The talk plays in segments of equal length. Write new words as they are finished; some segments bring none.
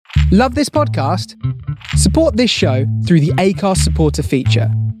Love this podcast? Support this show through the Acast supporter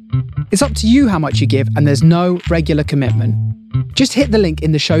feature. It's up to you how much you give, and there's no regular commitment. Just hit the link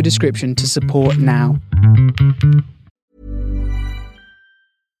in the show description to support now.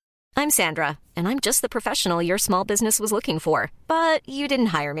 I'm Sandra, and I'm just the professional your small business was looking for. But you didn't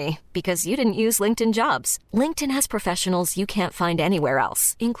hire me because you didn't use LinkedIn Jobs. LinkedIn has professionals you can't find anywhere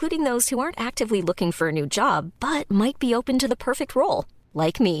else, including those who aren't actively looking for a new job, but might be open to the perfect role,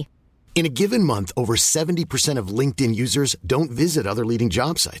 like me. In a given month, over 70% of LinkedIn users don't visit other leading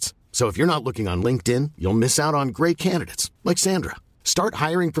job sites. So if you're not looking on LinkedIn, you'll miss out on great candidates like Sandra. Start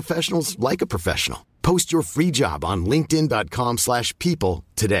hiring professionals like a professional. Post your free job on linkedin.com/people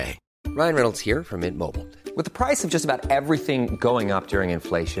today. Ryan Reynolds here from Mint Mobile. With the price of just about everything going up during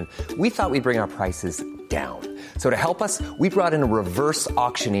inflation, we thought we'd bring our prices down. So to help us, we brought in a reverse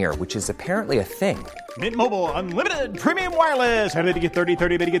auctioneer, which is apparently a thing. Mint Mobile Unlimited Premium Wireless. How to get 30,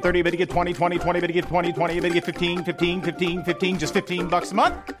 30, bit to get 30, bit to get 20, 20, 20, bit to get 20, 20, bit to get 15, 15, 15, 15, just $15 a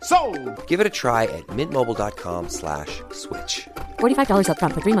month? Sold! Give it a try at mintmobile.com/switch. $45 up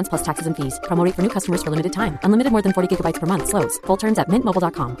front for 3 months plus taxes and fees. Promo rate for new customers for limited time. Unlimited more than 40 gigabytes per month. Slows full terms at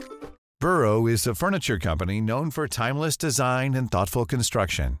mintmobile.com. Burrow is a furniture company known for timeless design and thoughtful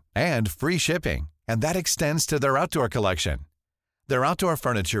construction, and free shipping, and that extends to their outdoor collection. Their outdoor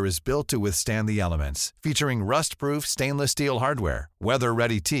furniture is built to withstand the elements, featuring rust-proof stainless steel hardware,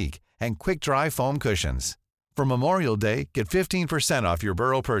 weather-ready teak, and quick-dry foam cushions. For Memorial Day, get 15% off your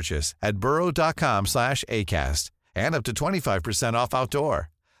Burrow purchase at burrow.com/acast, and up to 25% off outdoor.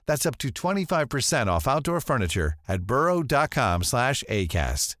 That's up to 25% off outdoor furniture at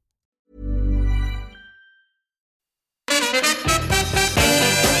burrow.com/acast.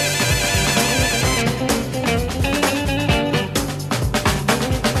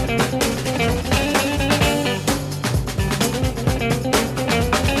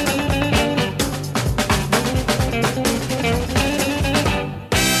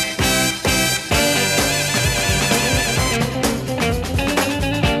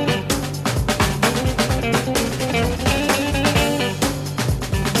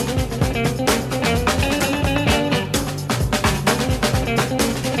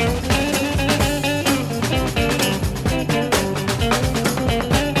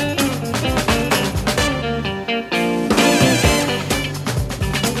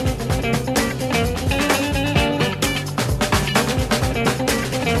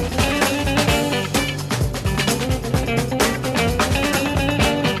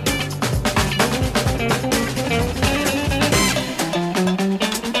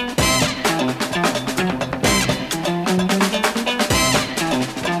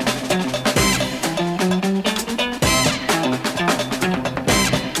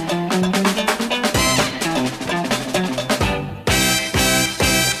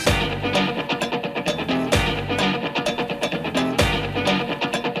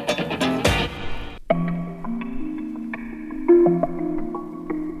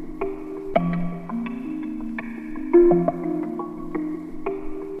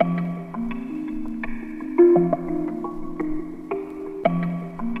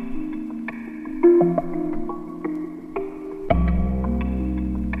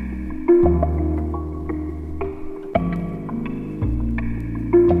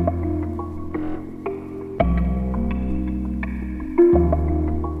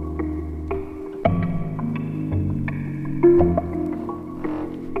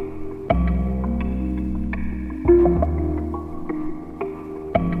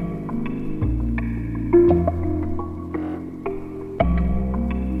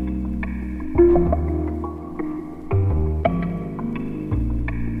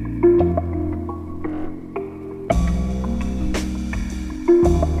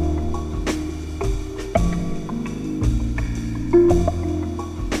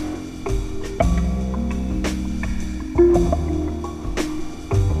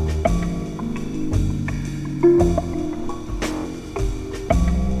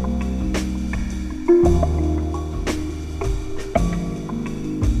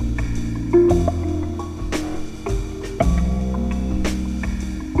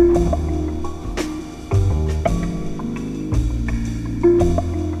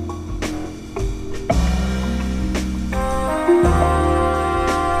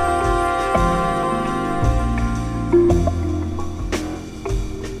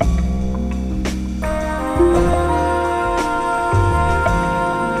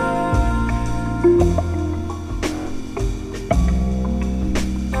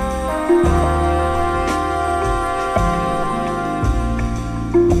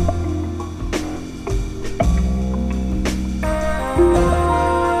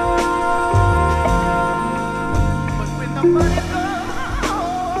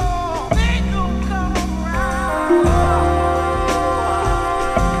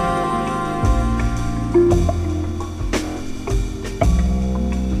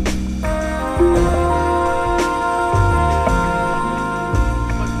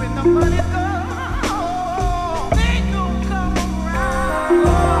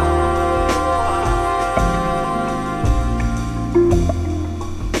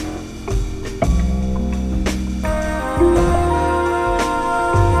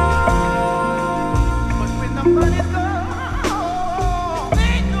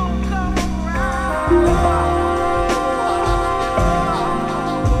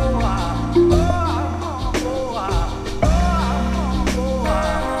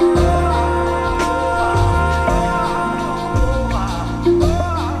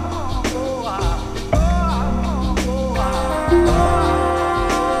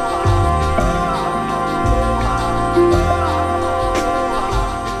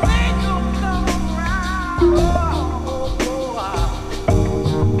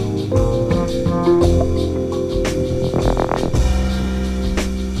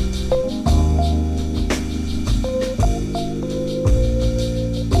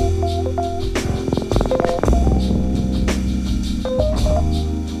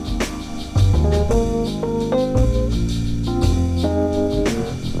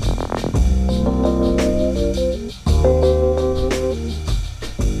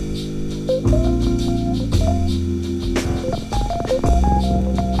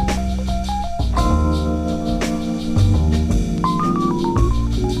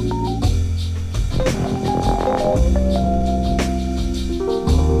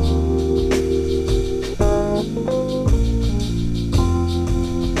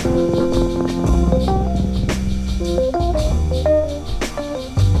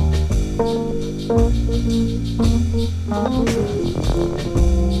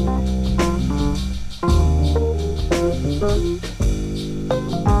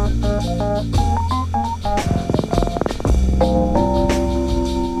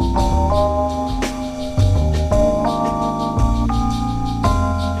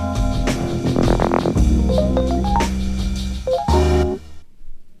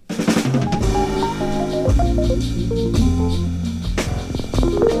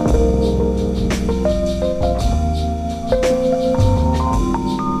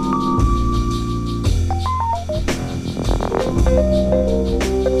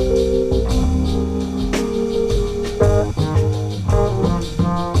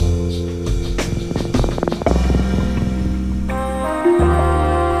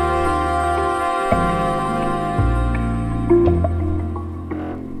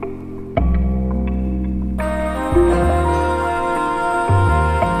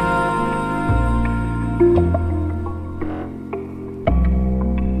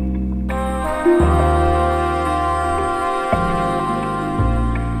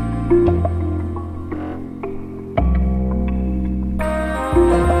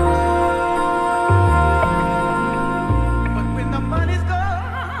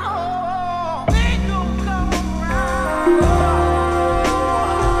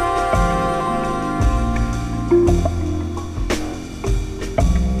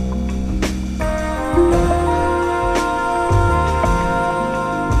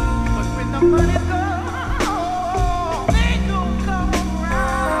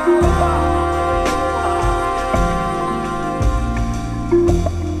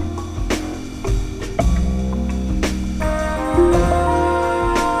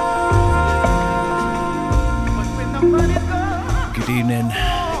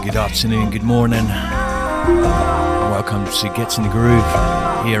 Afternoon, good morning, and welcome to Gets in the Groove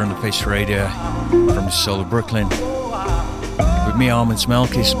here on the Face Radio from the soul of Brooklyn. With me, Armands,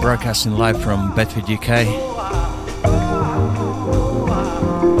 Melkis, broadcasting live from Bedford, UK.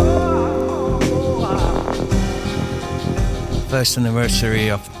 First anniversary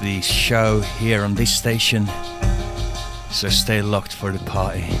of the show here on this station, so stay locked for the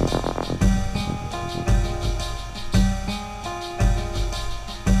party.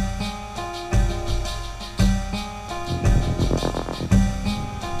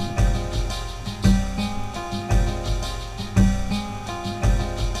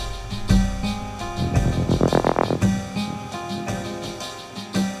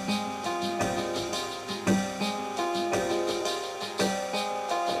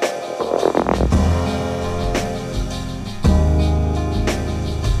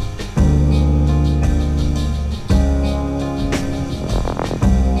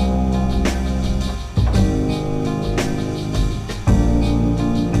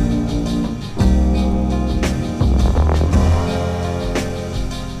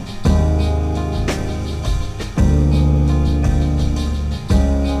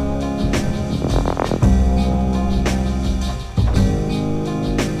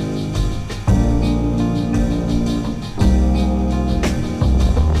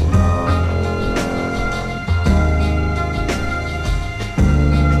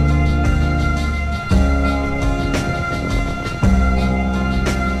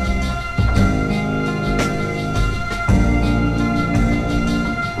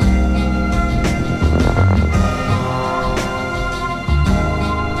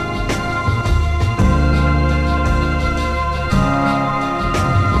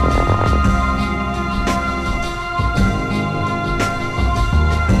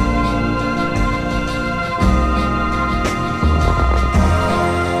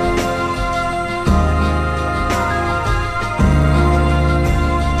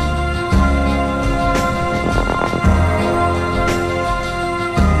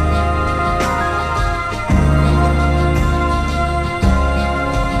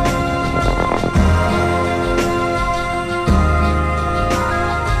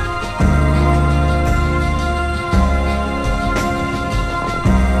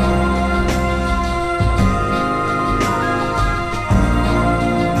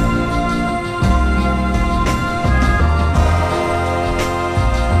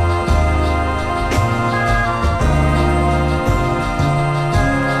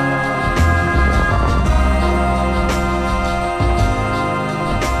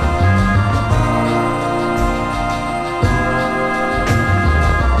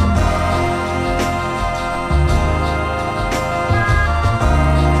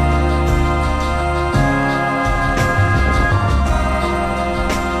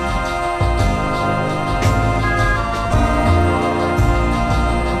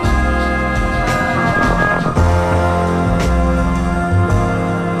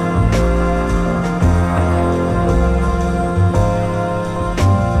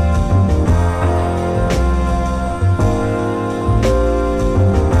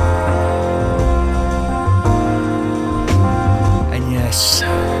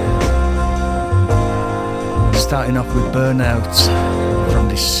 starting off with Burnout from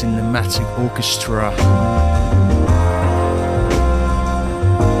this cinematic orchestra.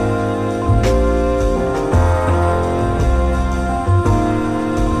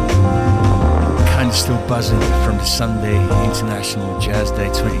 Kinda still buzzing from the Sunday International Jazz Day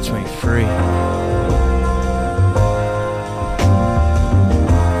 2023.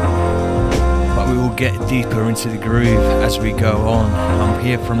 Get deeper into the groove as we go on. I'm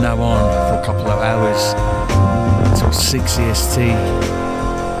here from now on for a couple of hours until 6 EST,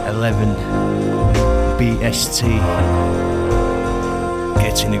 11 BST.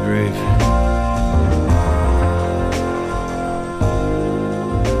 Get in the groove.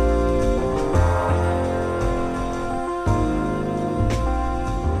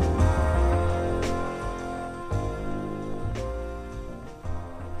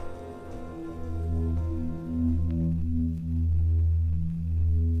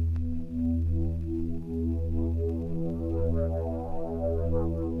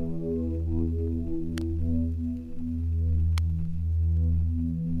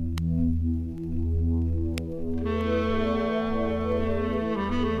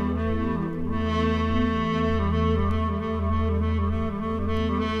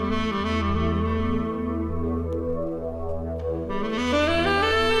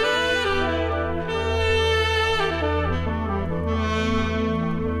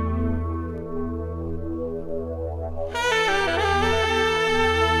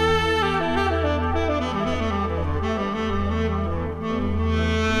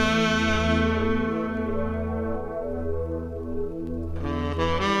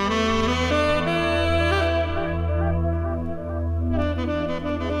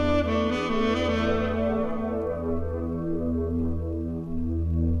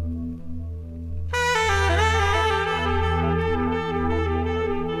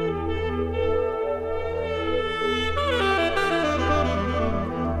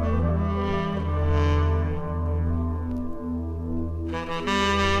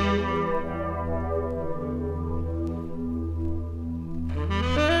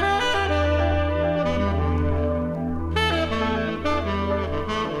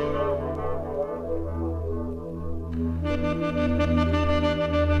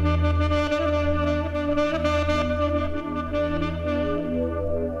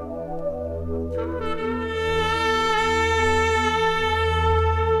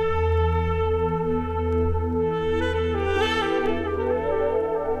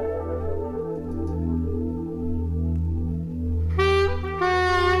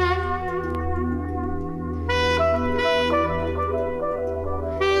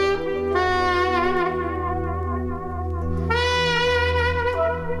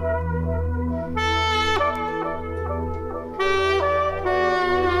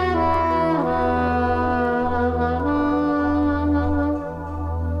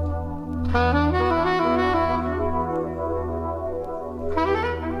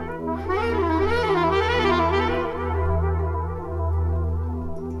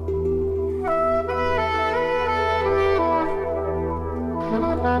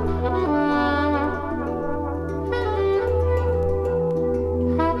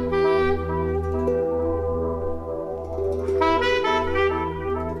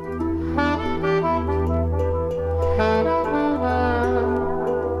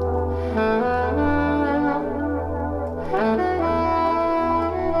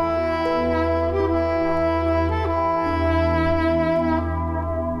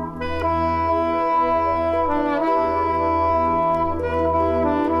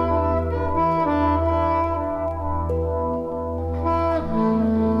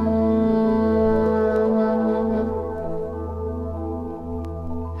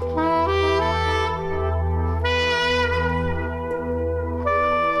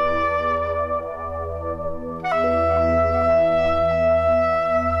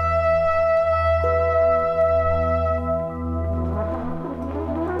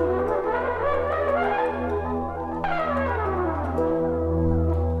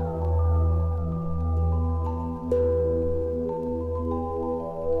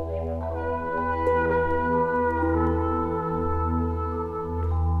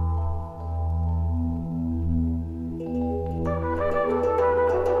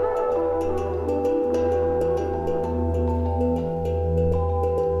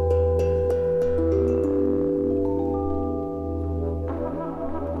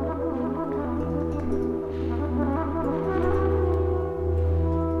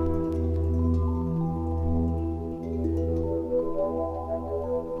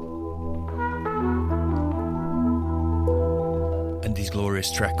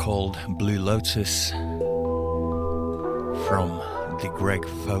 Track called Blue Lotus from the Greg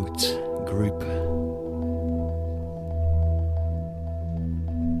Vogt group.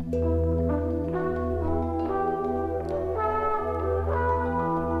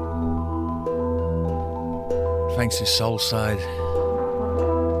 Thanks to Soulside.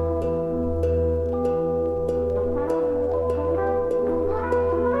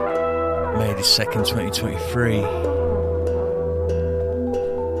 May the 2nd, 2023.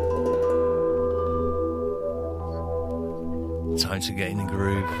 Time to get in the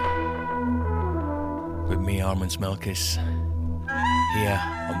groove with me, Armands, Melkis, here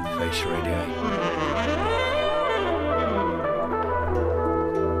on the Face Radio.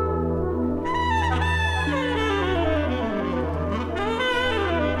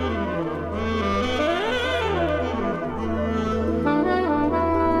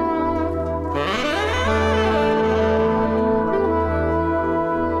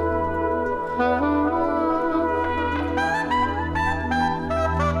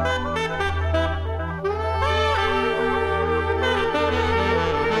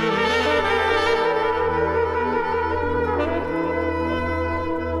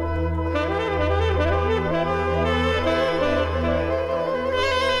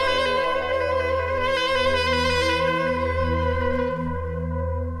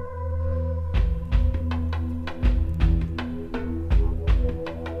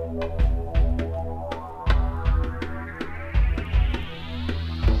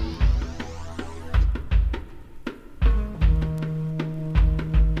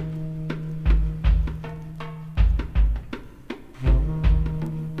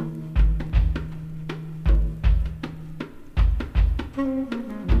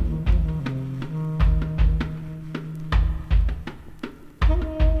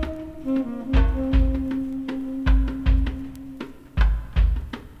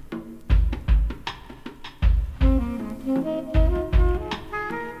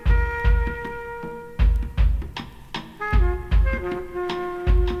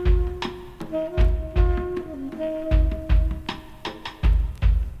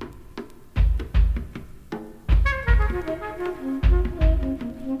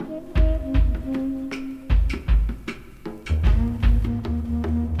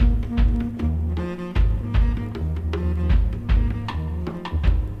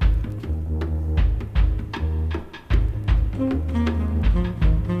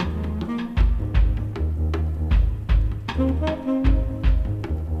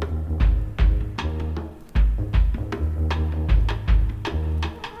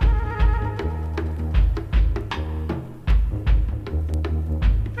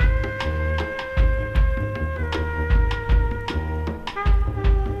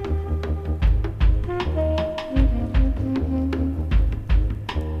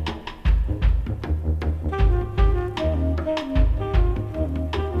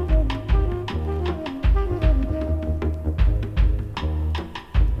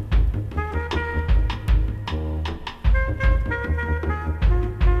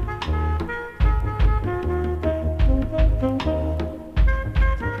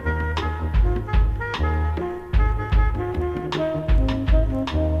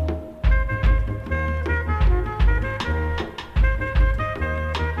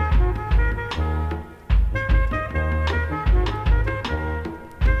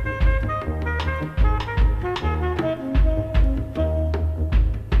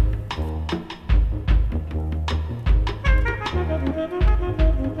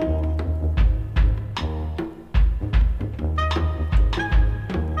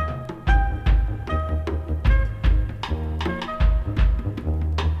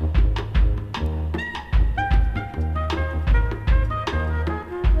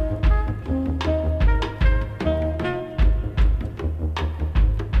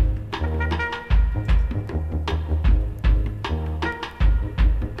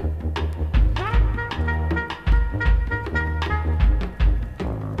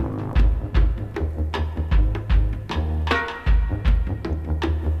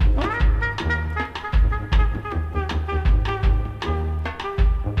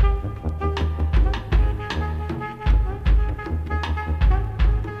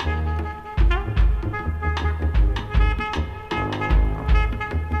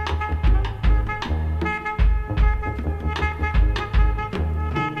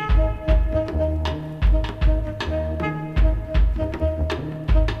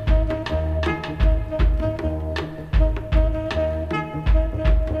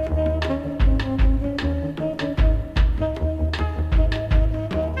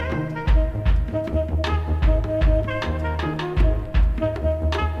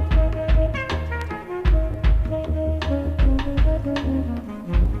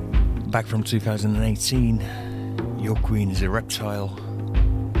 track from 2018. Your Queen is a Reptile.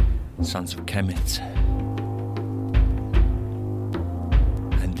 Sons of Kemet.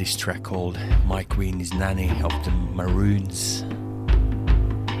 And this track called My Queen is Nanny of the Maroons.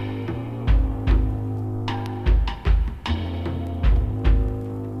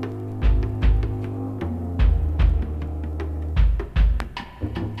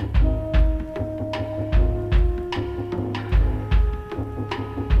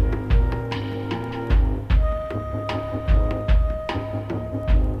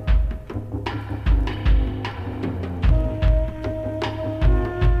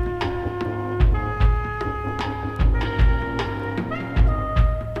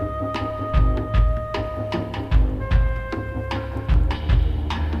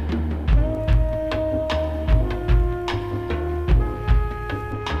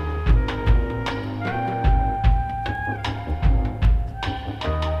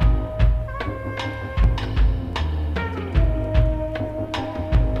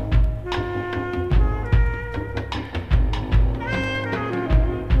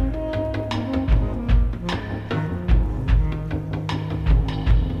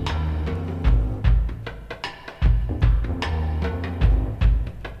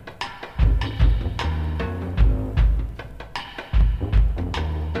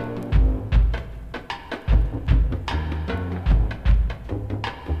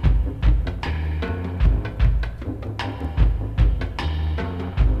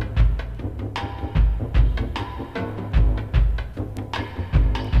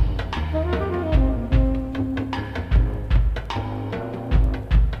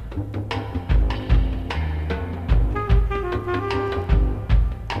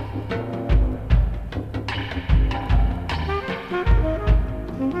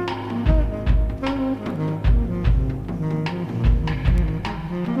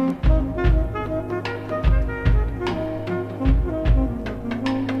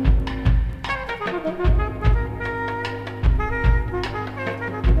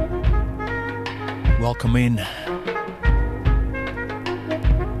 Welcome in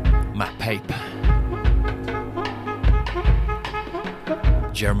Matt Pape,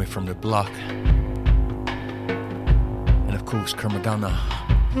 Jeremy from the Block, and of course Kermadonna.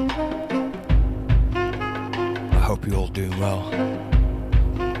 I hope you're all doing well.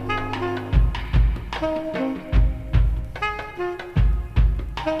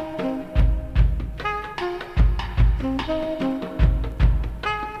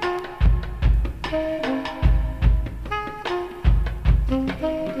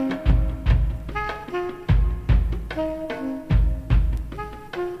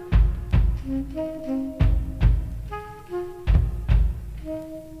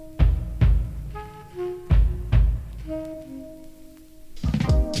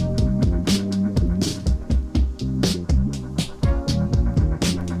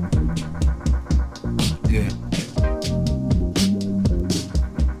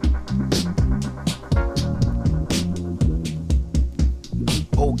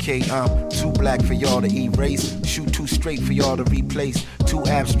 I'm too black for y'all to erase, shoot too straight for y'all to replace, too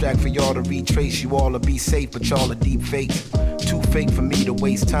abstract for y'all to retrace. You all to be safe, but y'all are deep fakes. Too fake for me to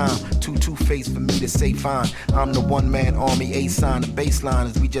waste time, too two-faced for me to say fine. I'm the one-man army, A-sign, the baseline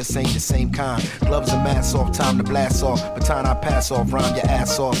is we just ain't the same kind. Gloves and masks off, time to blast off, baton I pass off, rhyme your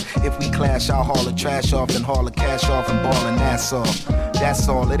ass off. If we clash, I'll haul the trash off, then haul the cash off and ball and ass off. That's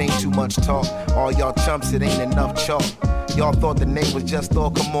all, it ain't too much talk. All y'all chumps, it ain't enough chalk. Y'all thought the name was just all,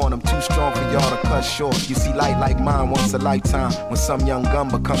 come on, I'm too strong for y'all to cut short. You see light like mine once a lifetime, when some young gun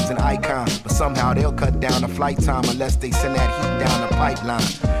becomes an icon. But somehow they'll cut down the flight time unless they send that heat down the pipeline.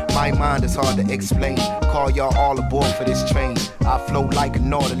 My mind is hard to explain, call y'all all aboard for this train. I float like a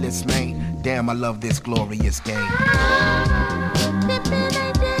Nautilus, man. Damn, I love this glorious game.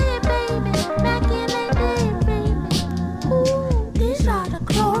 These are the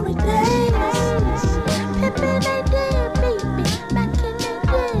glory days.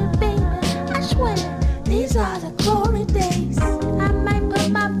 These are the glory days. I might put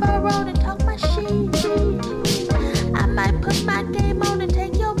my fur on and talk my shit. I might put my game on and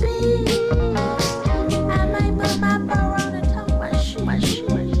take your beat. I might put my fur on and talk my shit.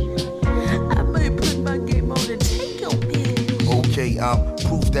 I might put my game on and take your beat. Okay,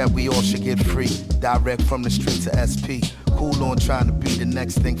 proof that we all should get free. Direct from the street to SP. Cool on trying to be the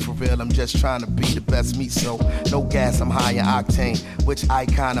next thing for real. I'm just trying to be the best me, so no gas, I'm high in octane. Which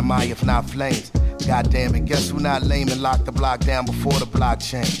icon am I if not flames? Goddamn it, guess who not lame and locked the block down before the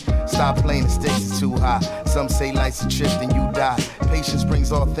blockchain? Stop playing, the stakes is too high. Some say life's a trip, then you die. Patience brings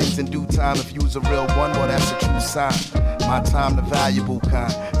all things in due time. If you's a real one, well, that's a true sign. My time, the valuable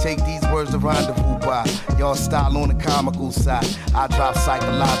kind. Take these words to rendezvous by. Y'all style on the comical side. I drop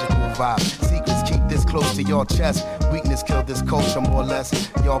psychological vibe. Secrets keep this close to your chest. Weakness killed this culture more or less.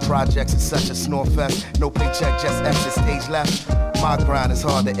 Y'all projects is such a snore fest. No paycheck, just exit stage left. My grind is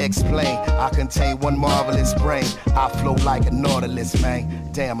hard to explain. I contain one marvelous brain. I flow like a nautilus, man.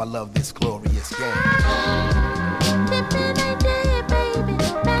 Damn, I love this glorious game.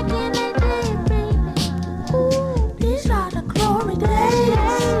 These are the glory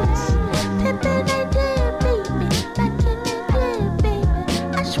days. Pippin' they did, baby. Back in the day,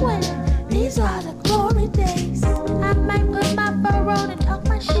 baby. I swear, these are the glory days. I might put my fur on and talk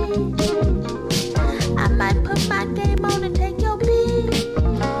my shit. I might put my game on and take your beat.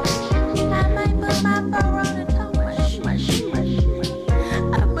 I might put my fur on and talk my shit.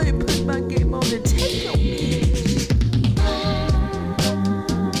 I might put my game on and take your beat.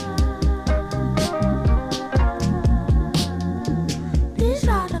 These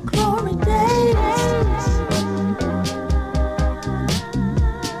are the glory days.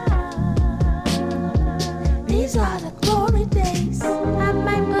 These are the glory days. I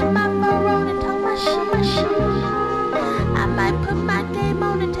might put my fur on and talk my shit. I might put my game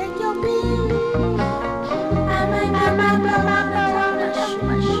on and take your beat. I might put my fur on and talk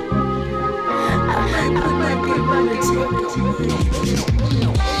my shit. I might put my game on and take your beat.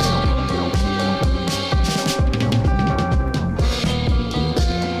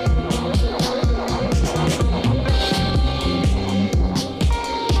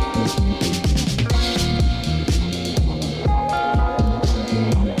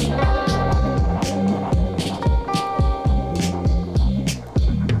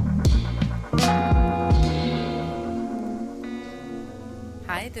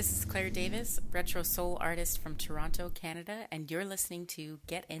 Hi, this is Claire Davis, retro soul artist from Toronto, Canada, and you're listening to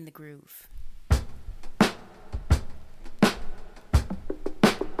Get in the Groove.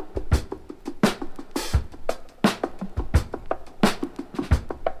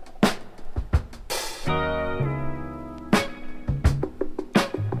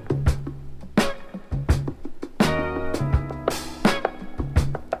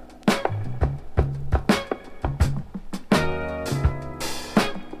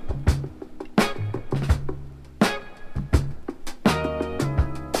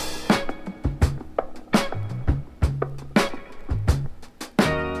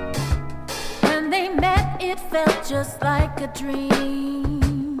 Just like a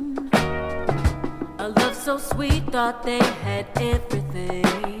dream, a love so sweet, thought they had everything.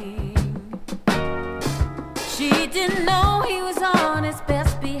 She didn't know he was on his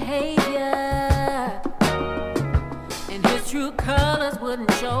best behavior, and his true colors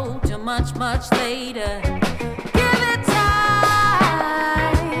wouldn't show till much, much later. Give it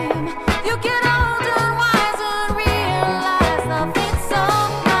time, you get older and wiser and realize love ain't so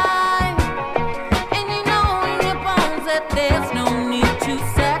blind. And you know in your bones that there's no need to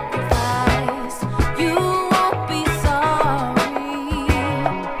sacrifice. You won't be sorry.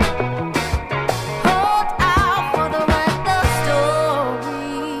 Hold out for the right the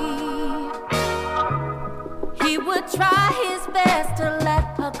story. He would try his best to let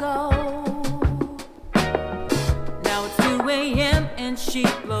her go. Now it's 2 a.m. and she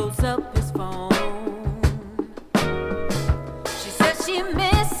blows up his phone. She says she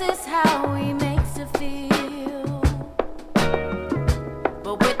misses how he makes her feel,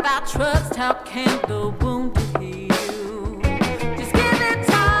 but without trust, how can the wounded heal? Just give it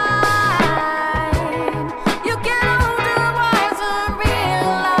time. You get older, wiser, and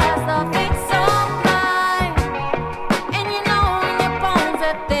realize love ain't so blind. And you know in your bones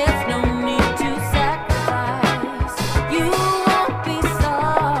that there's no need to sacrifice. You won't be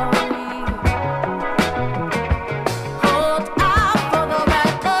sorry. Hold out for the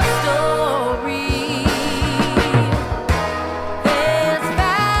right the story. There's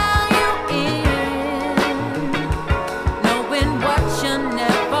value in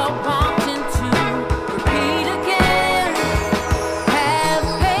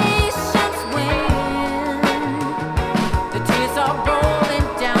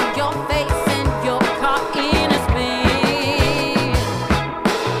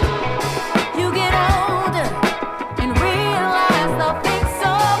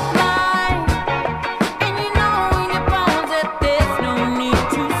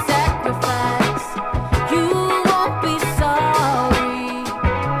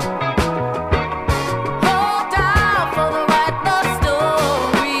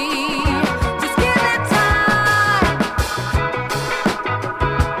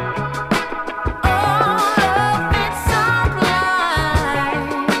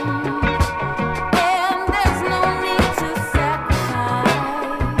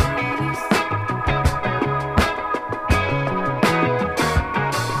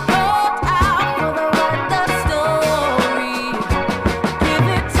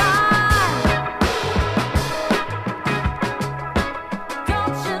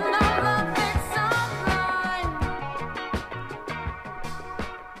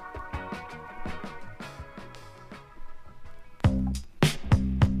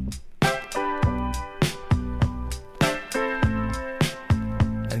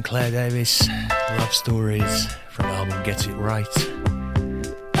Claire Davis, Love Stories from the album Get It Right,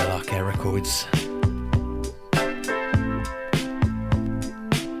 LRK Records.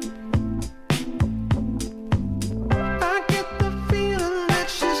 I get the feeling that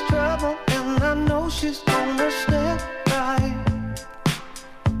she's trouble, and I know she's gonna step right.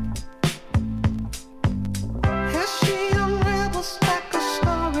 Has she unravels like a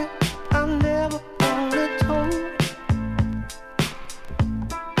story I never only told?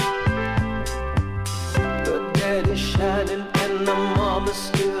 The daddy's shining and the mama's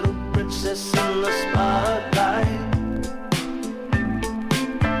still a princess in the spotlight.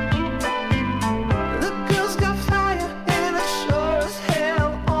 The girl's got fire and it sure as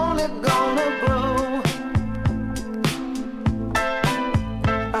hell only gonna grow.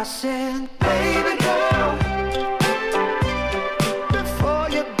 I said, baby girl, before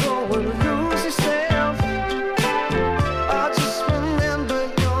you go and lose yourself, I just remember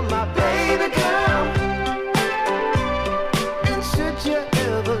you're my baby girl. And should you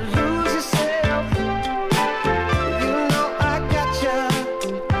ever lose yourself, you know I got you.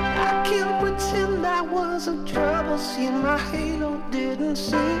 I can't pretend I wasn't trouble. See, my halo didn't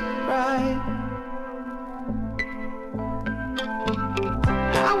see right.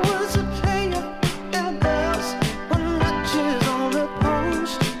 I was a player and girls were matches on the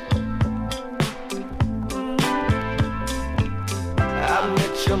post. I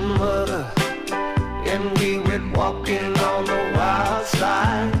met your mother and we went walking on the wild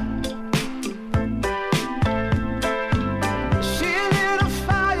side. She lit a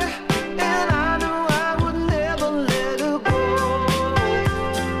fire and I knew I would never let her go.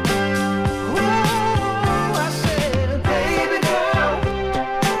 Whoa, I said, baby girl,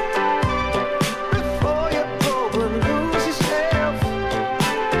 before you go and lose yourself,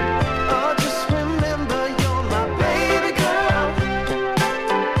 oh, just remember you're my baby girl.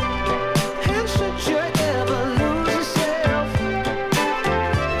 And should you ever lose yourself,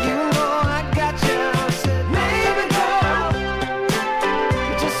 you know I got you. I said, baby girl,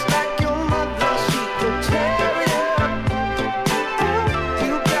 just like your mother, she could tear it up.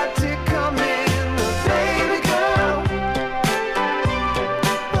 You got to come in, baby girl.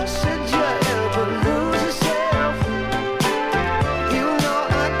 Or should you ever lose yourself, you know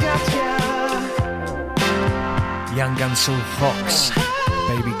I got you. Young Ansel Fox,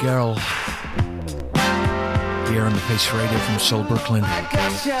 Baby Girl, here on the Face Radio from Soul Brooklyn. I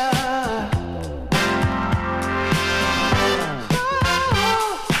got you.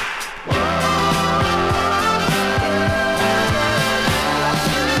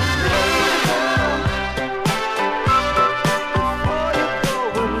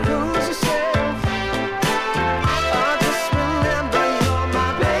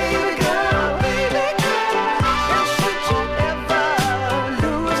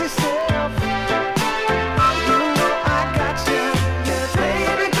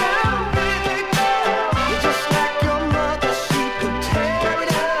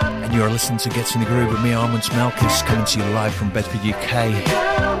 You're listening to Get in the Groove with me, Armands, Melkis, coming to you live from Bedford, UK.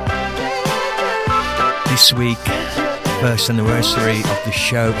 This week, first anniversary of the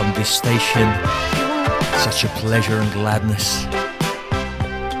show on this station. Such a pleasure and gladness.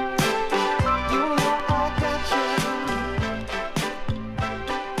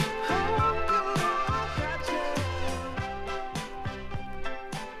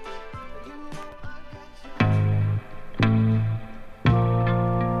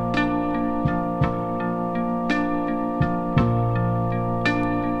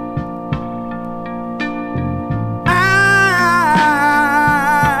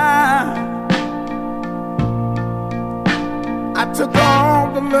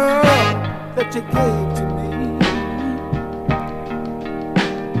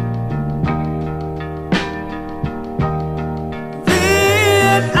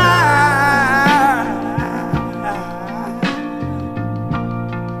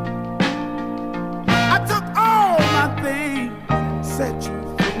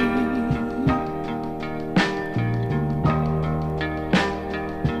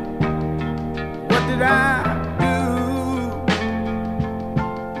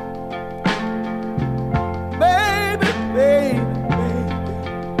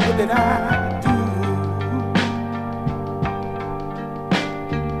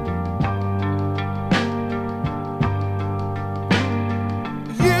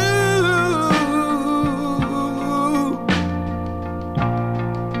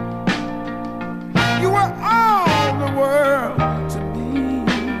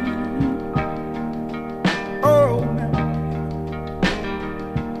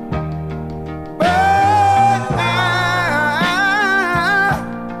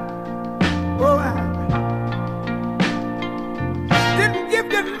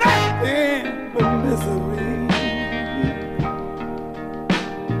 misery.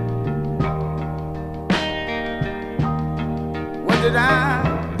 What did I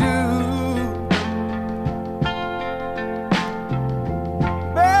do?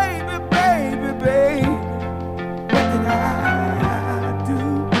 Baby, baby, baby, what did I do?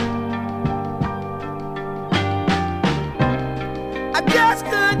 I just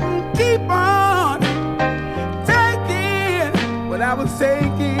couldn't keep on taking what I was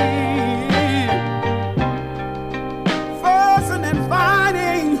taking. Fussing and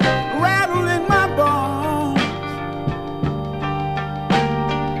fighting, rattling my bones.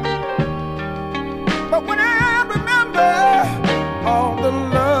 But when I remember all the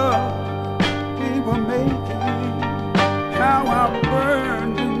love we were making, how I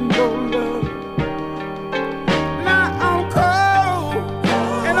burned in your love. Now I'm cold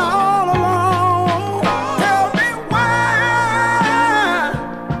and all alone. Tell me why.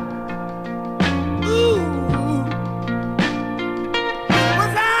 Ooh,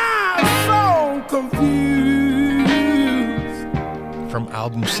 was I so confused? From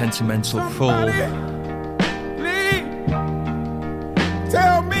album Sentimental Fool. Please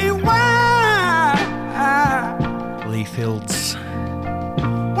tell me why. Lee Fields.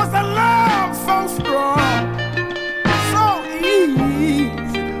 Was the love so strong, so easy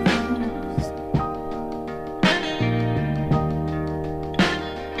to lose?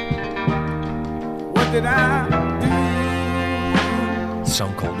 What did I do? A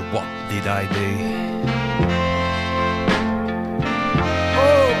song called What Did I Do?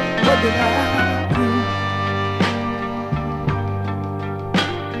 Oh, what did I do?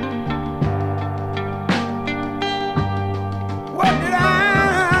 What did I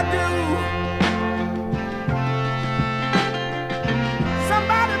do?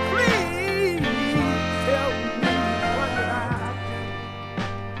 Somebody please tell me, what did I do?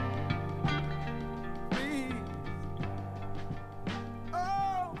 Please.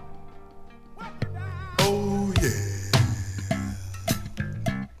 Oh, what did I do? Oh yeah.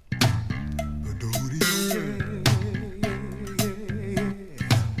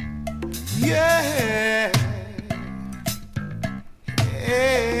 Yeah.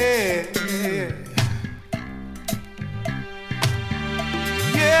 Yeah.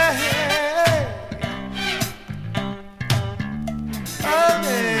 Yeah. Oh,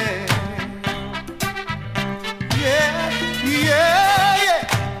 yeah. Yeah. Yeah.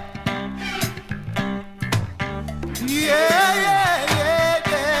 Yeah, yeah, yeah,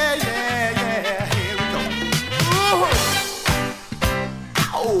 yeah, yeah, yeah. Here we go. Ooh.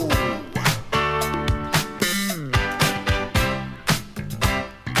 Ow.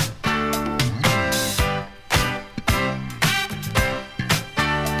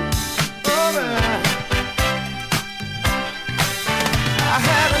 Oh, man. I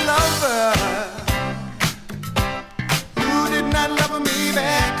had a lover who did not love me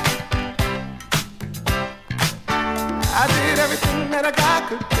back. I did everything that a guy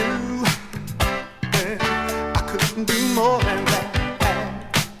could do. Yeah, I couldn't do more than that.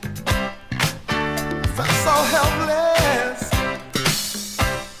 I felt so helpless.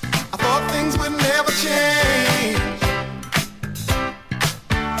 I thought things would never change.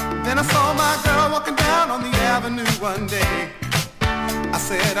 Then I saw my girl walking down on the avenue one day. I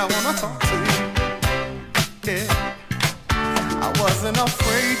said, I wanna talk to you. Yeah, I wasn't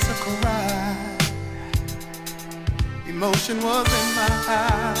afraid to cry. Emotion was in my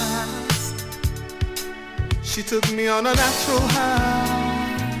eyes. She took me on a natural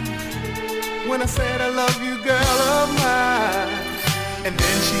high when I said I love you, girl of mine. And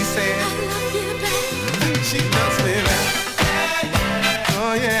then she said, I love you, babe. She loves me right.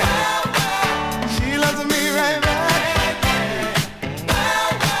 Oh yeah. She loves me right back.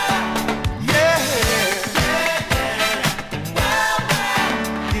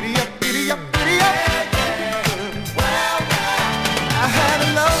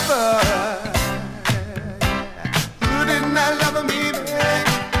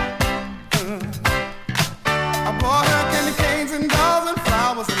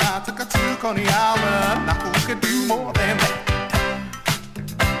 Coney Island, now who could do more than that?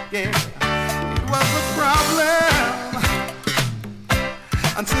 Yeah, it was a problem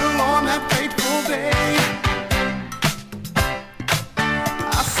until on that fateful day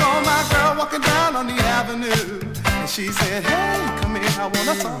I saw my girl walking down on the avenue and she said, hey, come here, I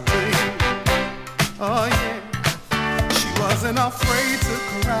wanna talk to you. Oh yeah, she wasn't afraid to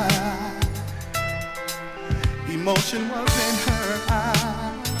cry. Emotion was in her eyes.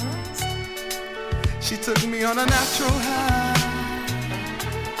 She took me on a natural high.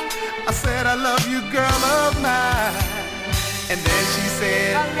 I said, I love you, girl of mine. And then she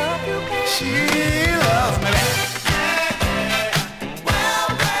said, I love you, baby. She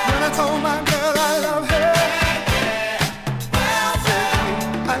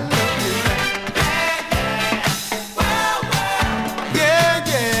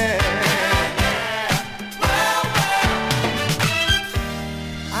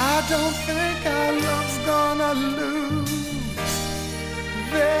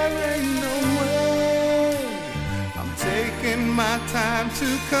trying to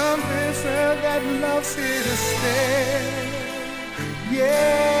convince her that love's here to stay.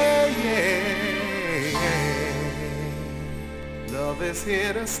 Yeah, yeah. Love is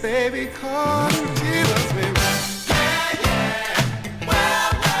here to stay because she loves me right.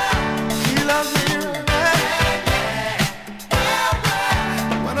 She loves me right.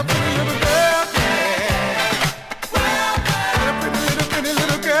 What a pretty little girl, yeah. What a pretty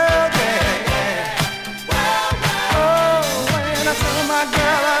little girl, yeah. Oh, when I tell my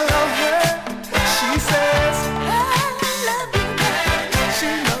girl I love her, she says, I love you back. She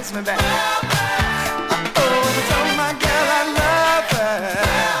loves me back. Oh, when I tell my girl I love her,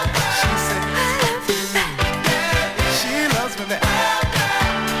 she says, I love you back. She loves me back.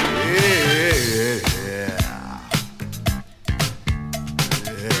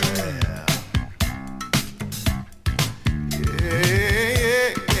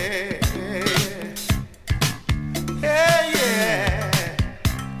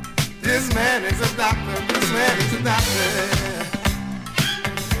 This man is a doctor. This man is a doctor.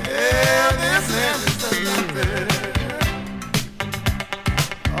 Yeah, this man is a doctor.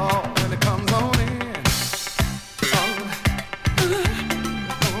 Oh, when it comes on in.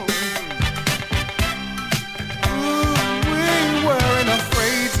 We weren't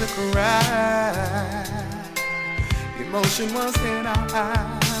afraid to cry. Emotion was in our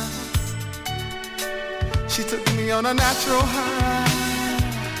eyes. She took me on a natural high.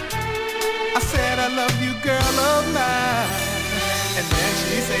 I said I love you, girl of mine. And then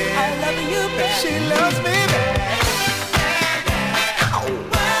she said I love you back. She loves me back.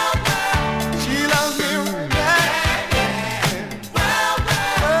 She loves me back.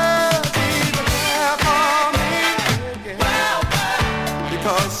 Oh, she's there for me.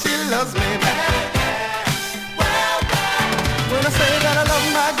 Because she loves me back. When I say that I love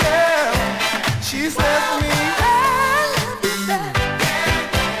my girl, she says to me, I love you back.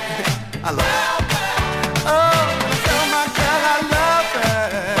 I love her. Oh, when I tell my girl I love her,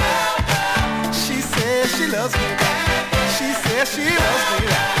 she says she loves me back. She says she loves me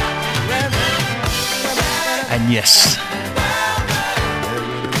back. And yes,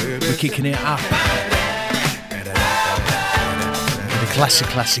 we're kicking it up. The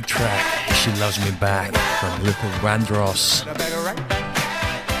classic track, She Loves Me Back, from Luther Vandross.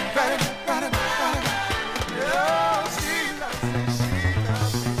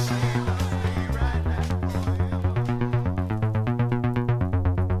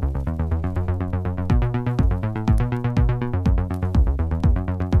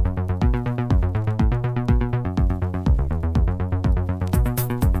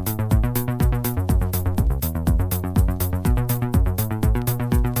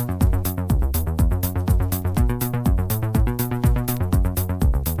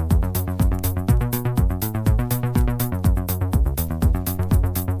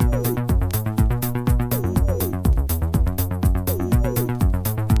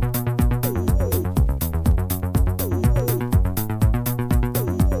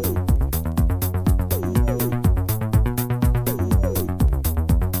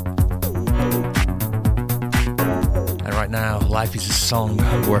 Life is a Song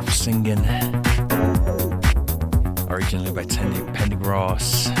Worth Singing, originally by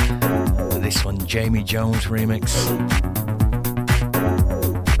Pendergrass. This one, Jamie Jones remix.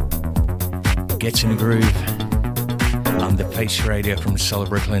 Gets in the groove on the Face Radio from Solar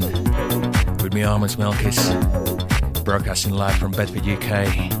Brooklyn with me, Armands, Melkis, broadcasting live from Bedford, UK.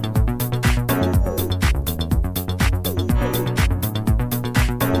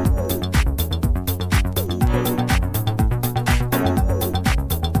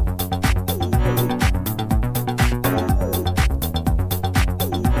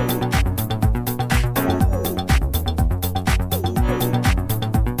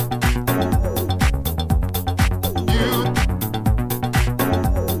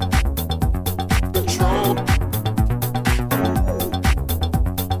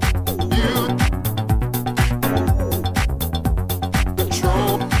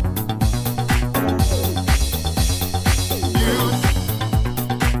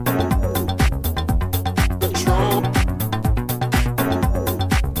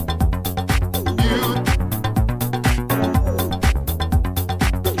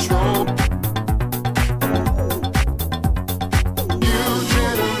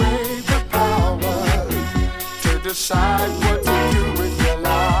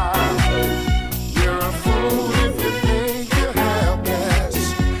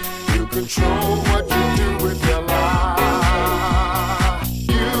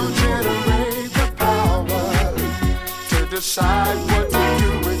 Decide what to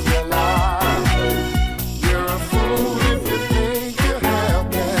do with your life. You're a fool if you think you have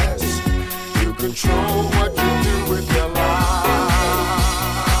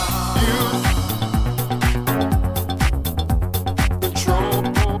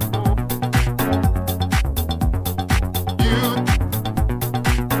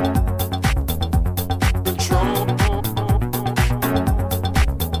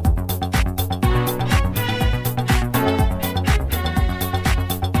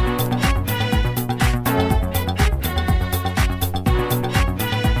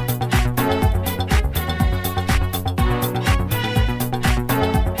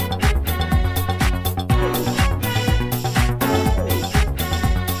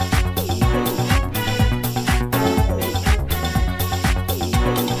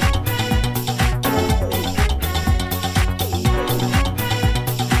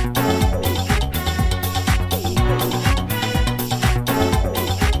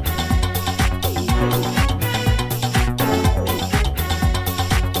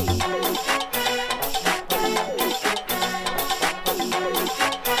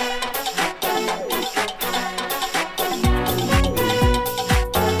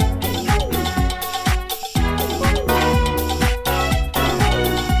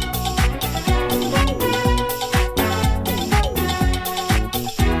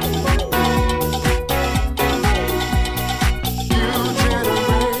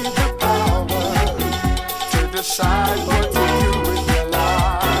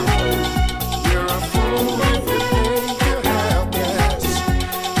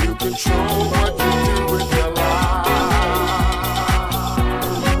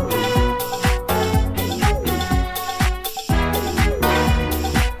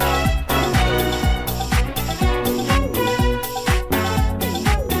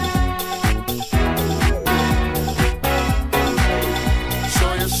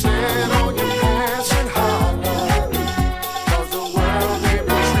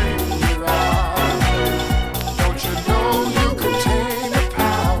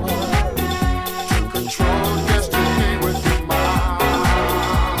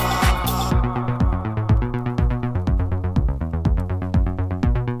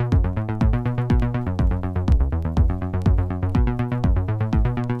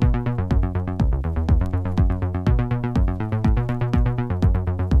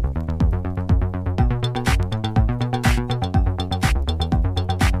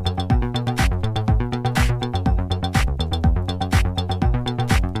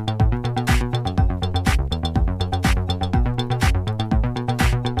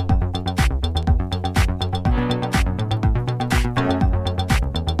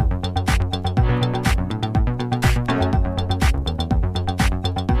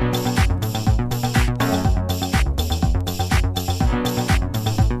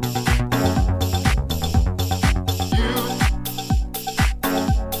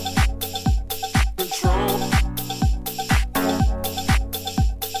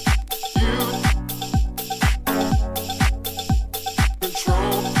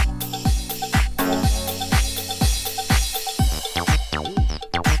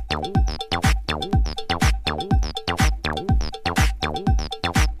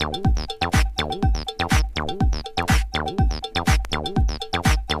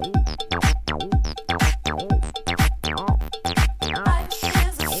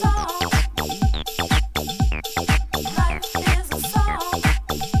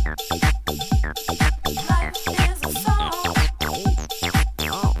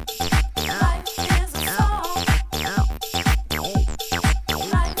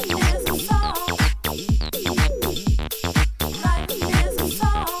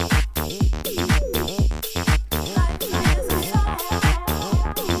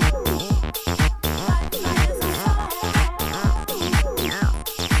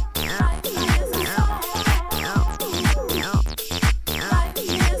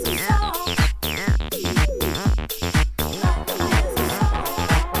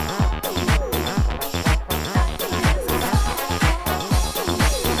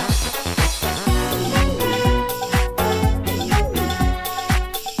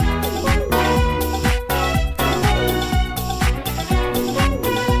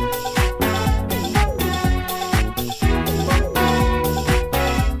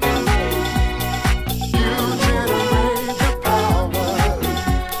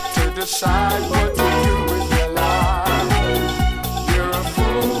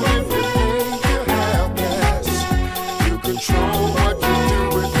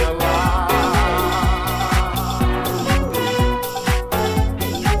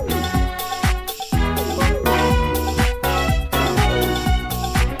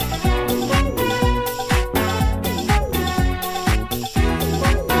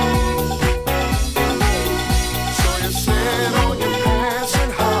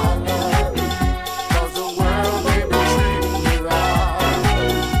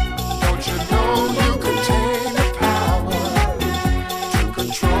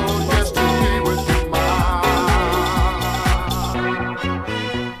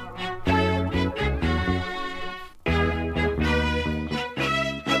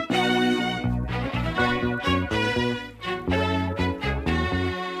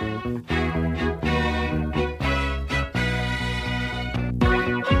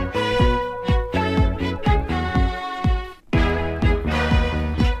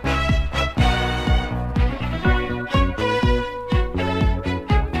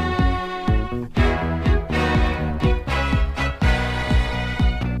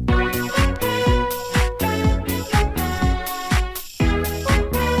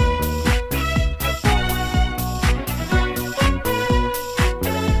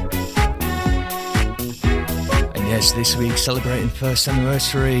Armands this week, celebrating first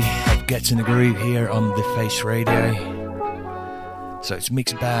anniversary of Get in the Groove here on The Face Radio. So it's a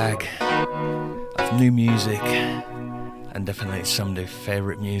mixed bag of new music and definitely some of their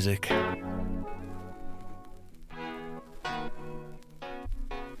favourite music.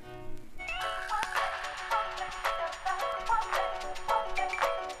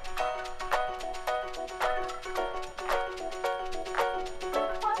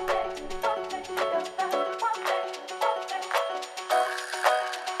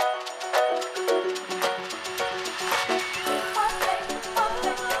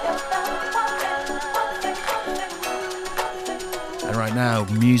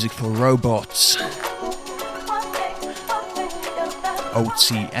 Music for Robots,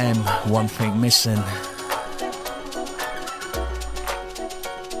 OTM, One Thing Missing.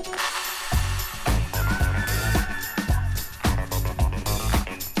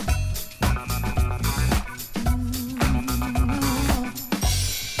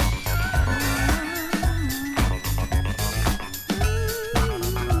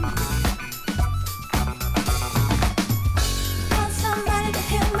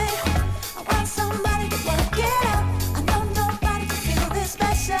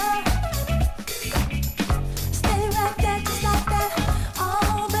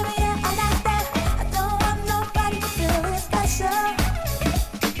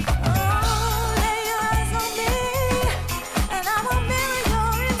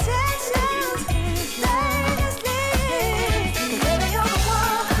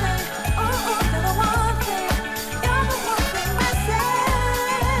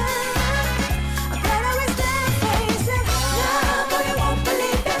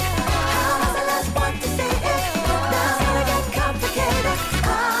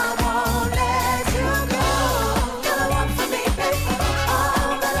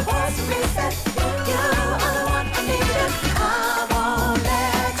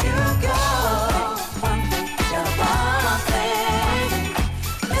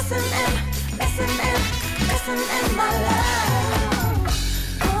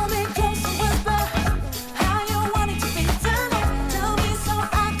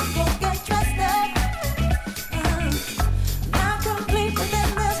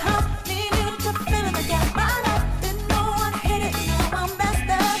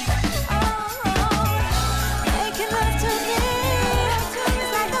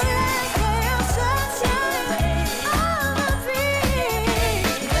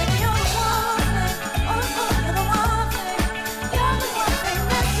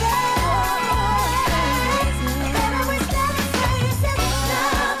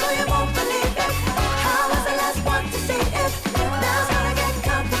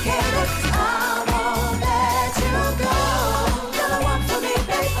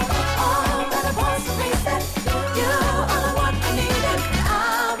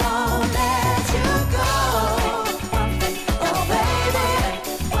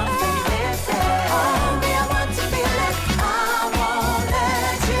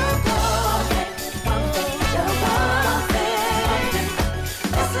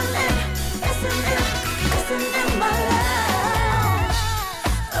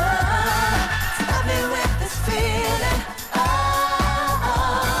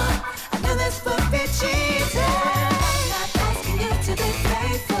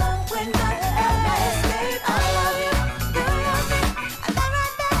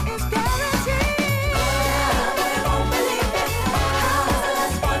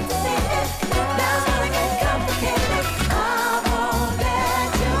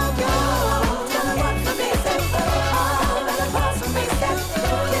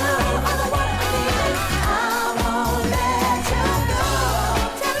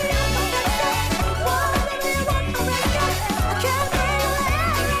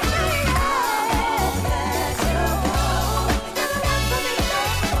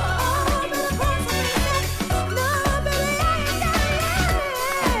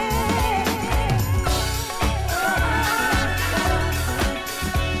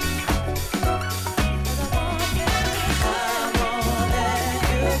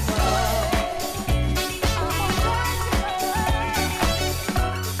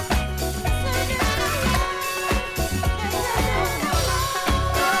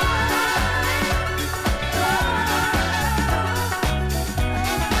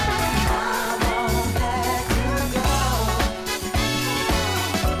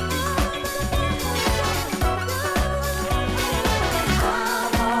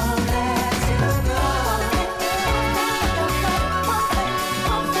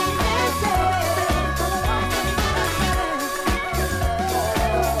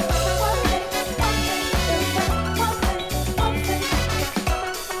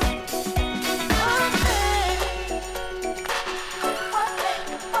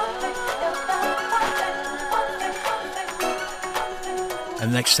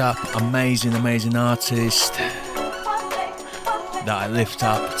 Next up, amazing artist that I lift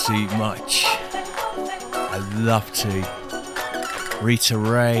up too much. I love to. Rita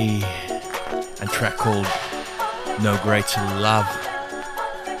Ray, and track called No Greater Love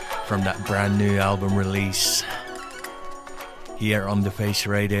from that brand new album release here on The Face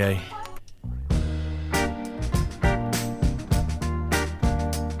Radio.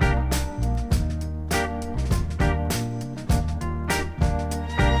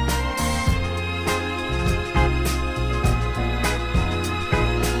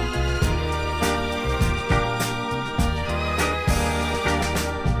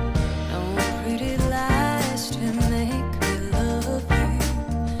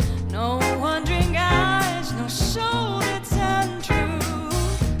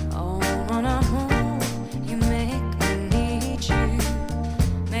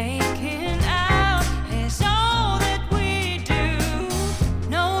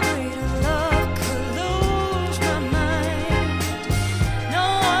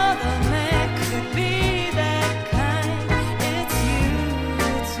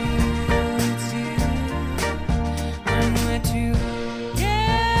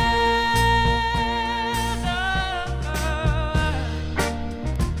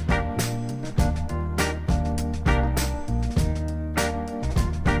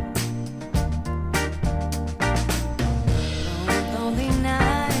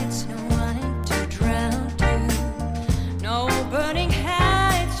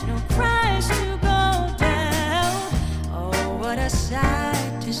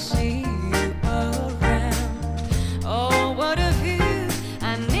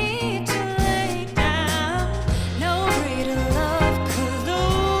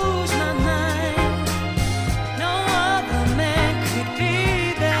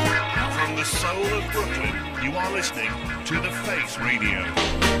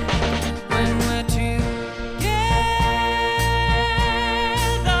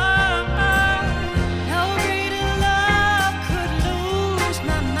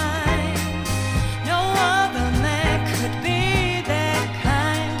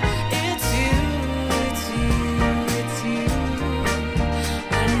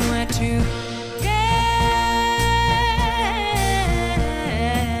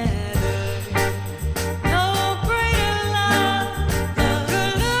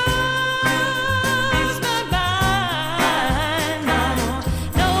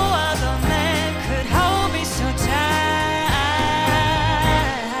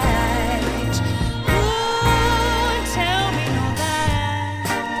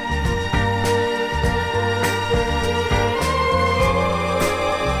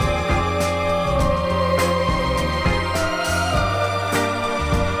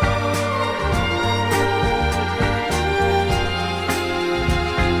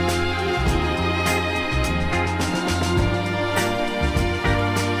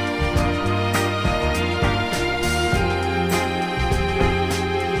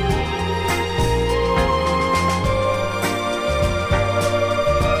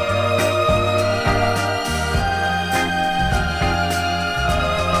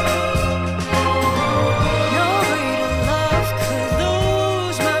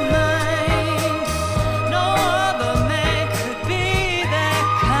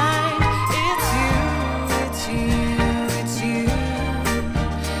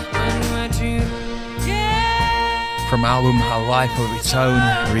 From album A Life of Its Own,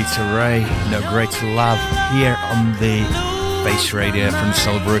 Rita Ray, No Greater Love, here on the Face Radio from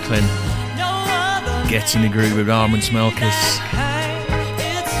Soul Brooklyn. Get in the groove with Armands, Melkis.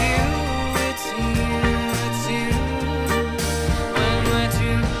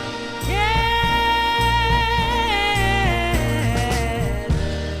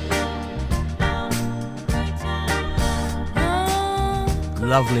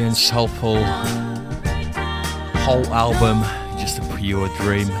 Lovely and soulful. Whole album, just a pure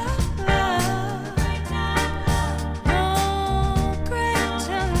dream.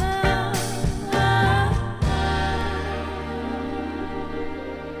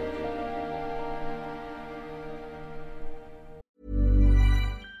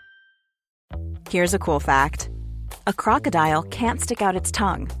 Here's a cool fact. A crocodile can't stick out its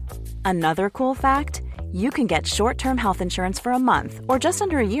tongue. Another cool fact, you can get short-term health insurance for a month or just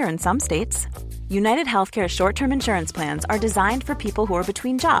under a year in some states. United Healthcare short-term insurance plans are designed for people who are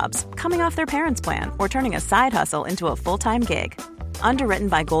between jobs, coming off their parents' plan, or turning a side hustle into a full-time gig. Underwritten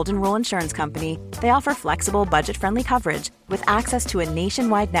by Golden Rule Insurance Company, they offer flexible, budget-friendly coverage with access to a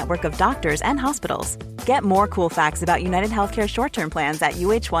nationwide network of doctors and hospitals. Get more cool facts about United Healthcare short-term plans at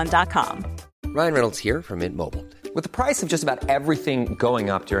uh1.com. Ryan Reynolds here from Mint Mobile. With the price of just about everything going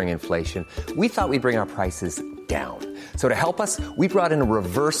up during inflation, we thought we'd bring our prices down. So to help us, we brought in a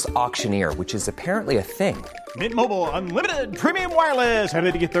reverse auctioneer, which is apparently a thing. Mint Mobile Unlimited Premium Wireless. How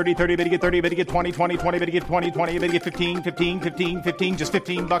to get 30, 30, how to get 30, how to get 20, 20, 20, how to get 20, 20, how to get 15, 15, 15, 15, just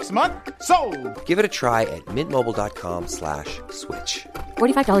 $15 a month? Sold! Give it a try at mintmobile.com/switch.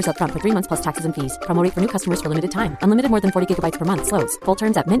 $45 up front for 3 months plus taxes and fees. Promo rate for new customers for limited time. Unlimited more than 40 gigabytes per month. Slows full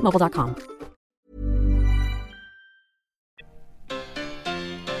terms at mintmobile.com.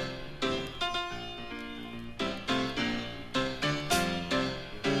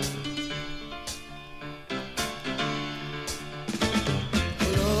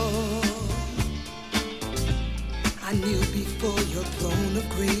 I kneel before your throne of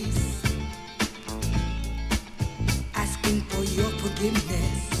grace, asking for your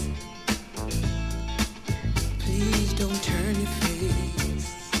forgiveness. Please don't turn your face.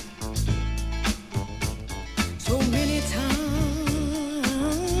 So many times,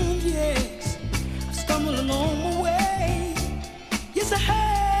 yes, I've stumbled along my way. Yes, I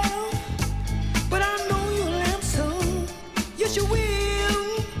have, but I know you'll answer. Yes, you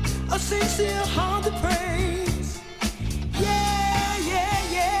will. A sincere heart to praise.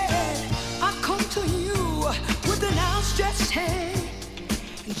 Outstretched hand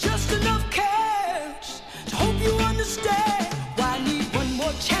and just enough cash to hope you understand why I need one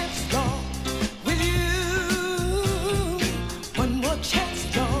more chance, Lord, with you. One more chance,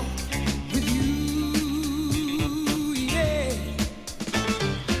 Lord, with you. Yeah.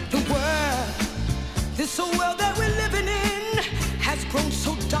 The world, this old world that we're living in, has grown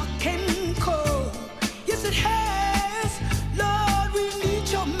so dark and cold. Yes, it has. Lord, we need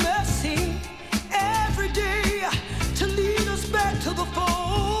your mercy every day to lead us back to the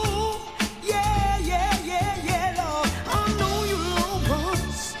fold. Yeah, yeah, yeah, yeah, Lord. I know you love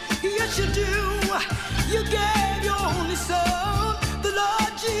us. Yes, you do. You gave your only son. The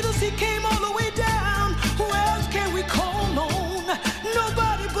Lord Jesus, he came all the way down. Who else can we call on?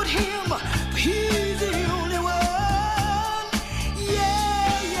 Nobody but him. He's the only one.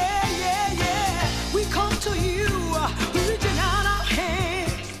 Yeah, yeah, yeah, yeah. We come to you, reaching out our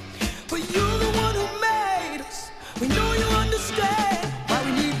hands. But you're the one who made us. We know you understand why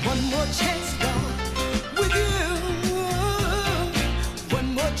we need one more chance, Lord, with you. One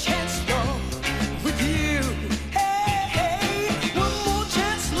more chance, Lord, with you. Hey, hey, one more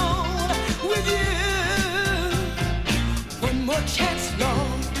chance, Lord, with you. One more chance,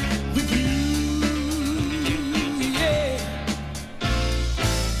 Lord, with you. Yeah.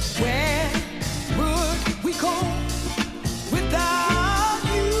 Where would we go without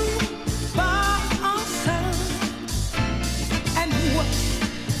you by our side? And what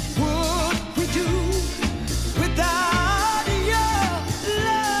would we do without your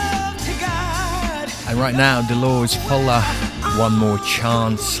love to guide? And right now, Dolores Fuller, One More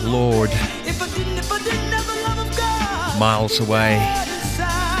Chance, Lord. If I didn't have the love of God Miles away.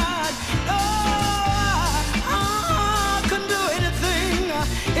 inside, I couldn't do anything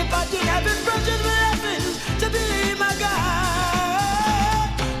if I didn't have His precious blessings to be my guide.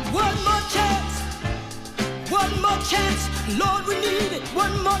 One more chance, Lord, we need it.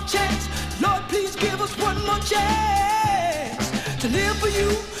 One more chance, Lord, please give us one more chance to live for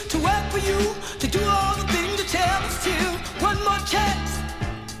you, to work for you, to do all the things you tell us to. One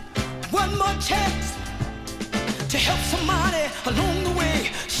more chance to help somebody along the way,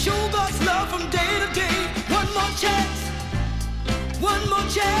 show God's love from day to day. One more chance,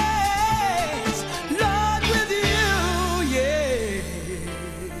 Lord, with you, yeah.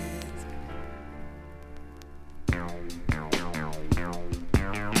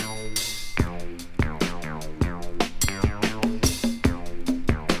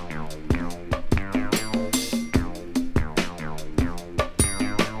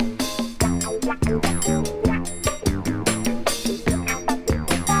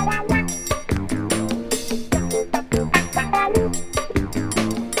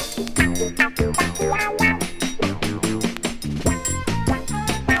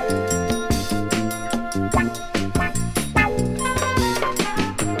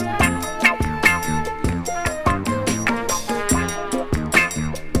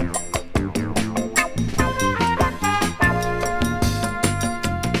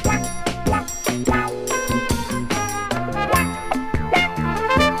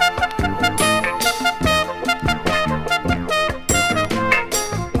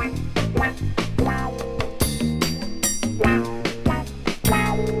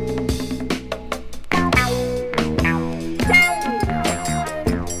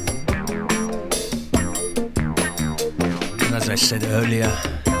 As I said earlier,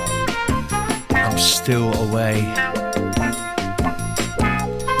 I'm Still Away.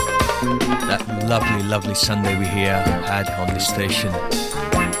 That lovely, lovely Sunday we had on this station.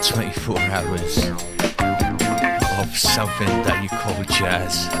 24 hours of something that you call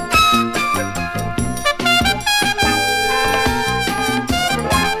jazz.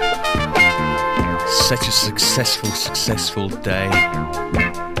 Such a successful day.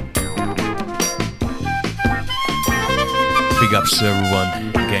 Big ups to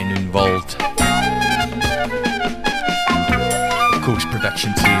everyone getting involved. Of course,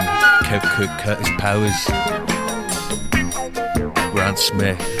 production team, Kev Cook, Curtis Powers, Grant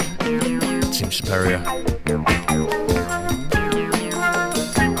Smith, Tim Superior.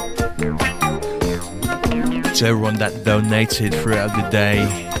 To everyone that donated throughout the day.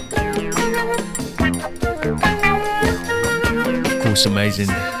 Of course,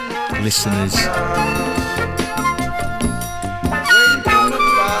 amazing listeners.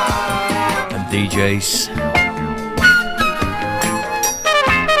 And DJs.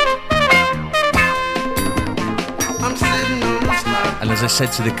 And as I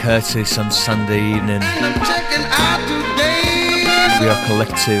said to the Curtis on Sunday evening, we are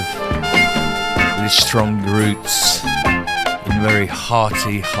collective with strong roots in very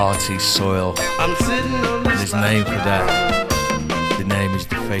hearty soil. And there's a name for that. The name is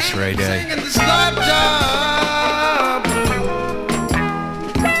The Face Radio.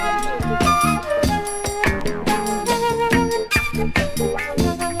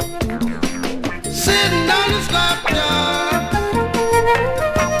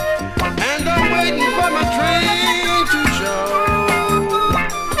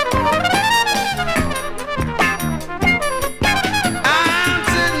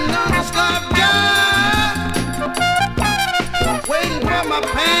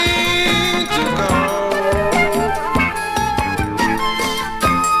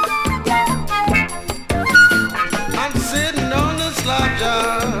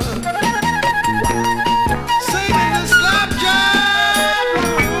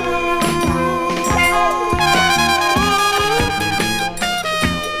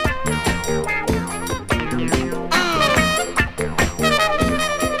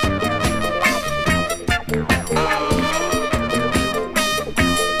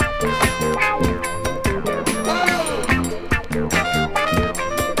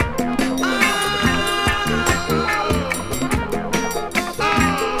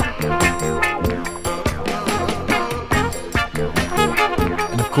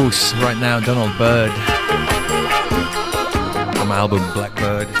 Right now, Donald Byrd from the album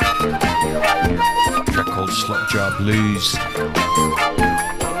Blackbird, a track called Slopjar Blues.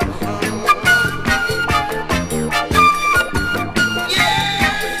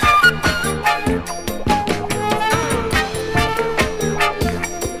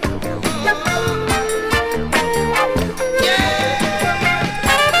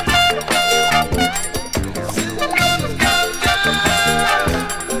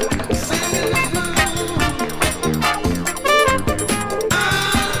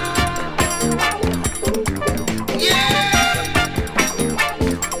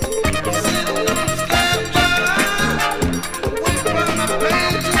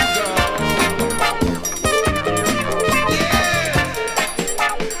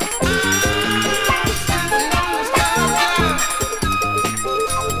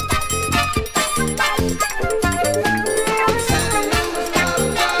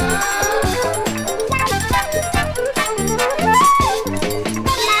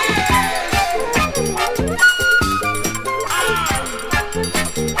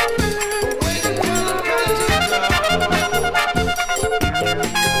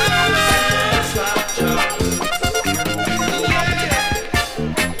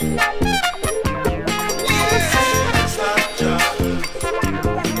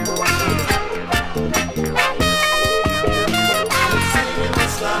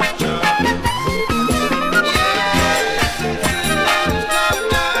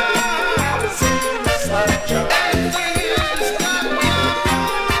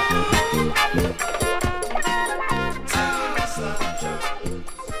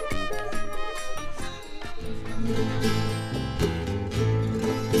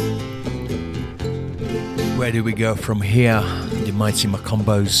 Where do we go from here? The mighty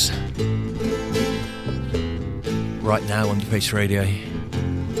Macombos. Right now on the Face Radio.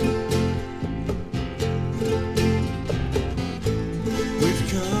 We've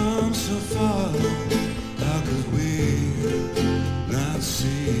come so far, how could we not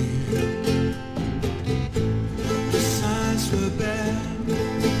see? The signs were bad,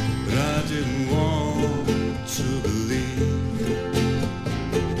 but I didn't want to believe.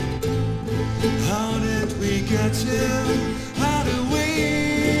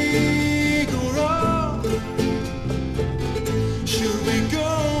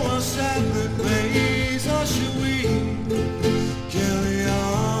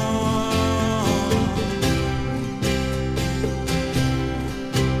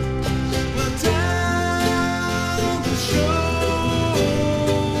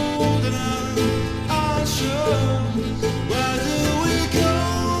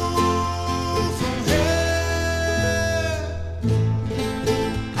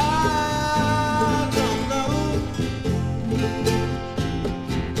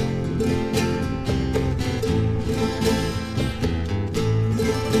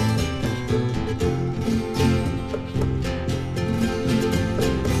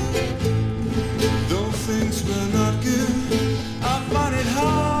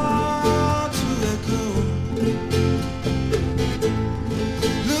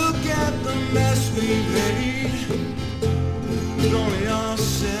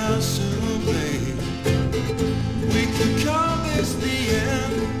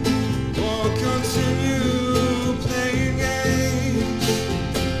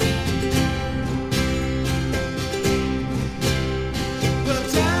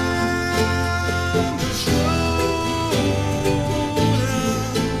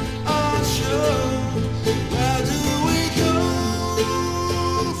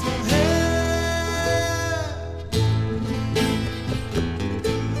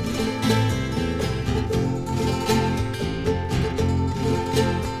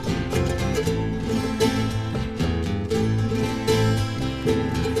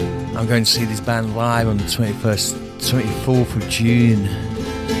 I'm going to see this band live on the 24th of June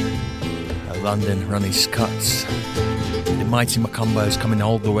at London, Ronnie Scott's. The Mighty Macombos coming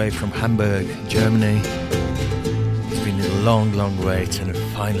all the way from Hamburg, Germany. It's been a long, long wait, and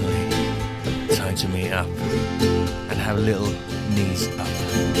finally time to meet up and have a little knees up.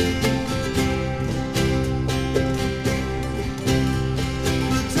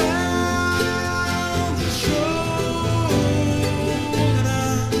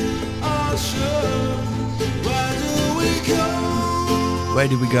 Where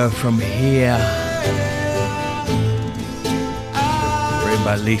do we go from here? Written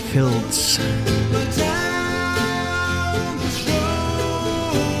by Lee Fields.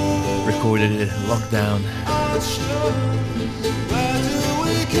 Recorded in lockdown.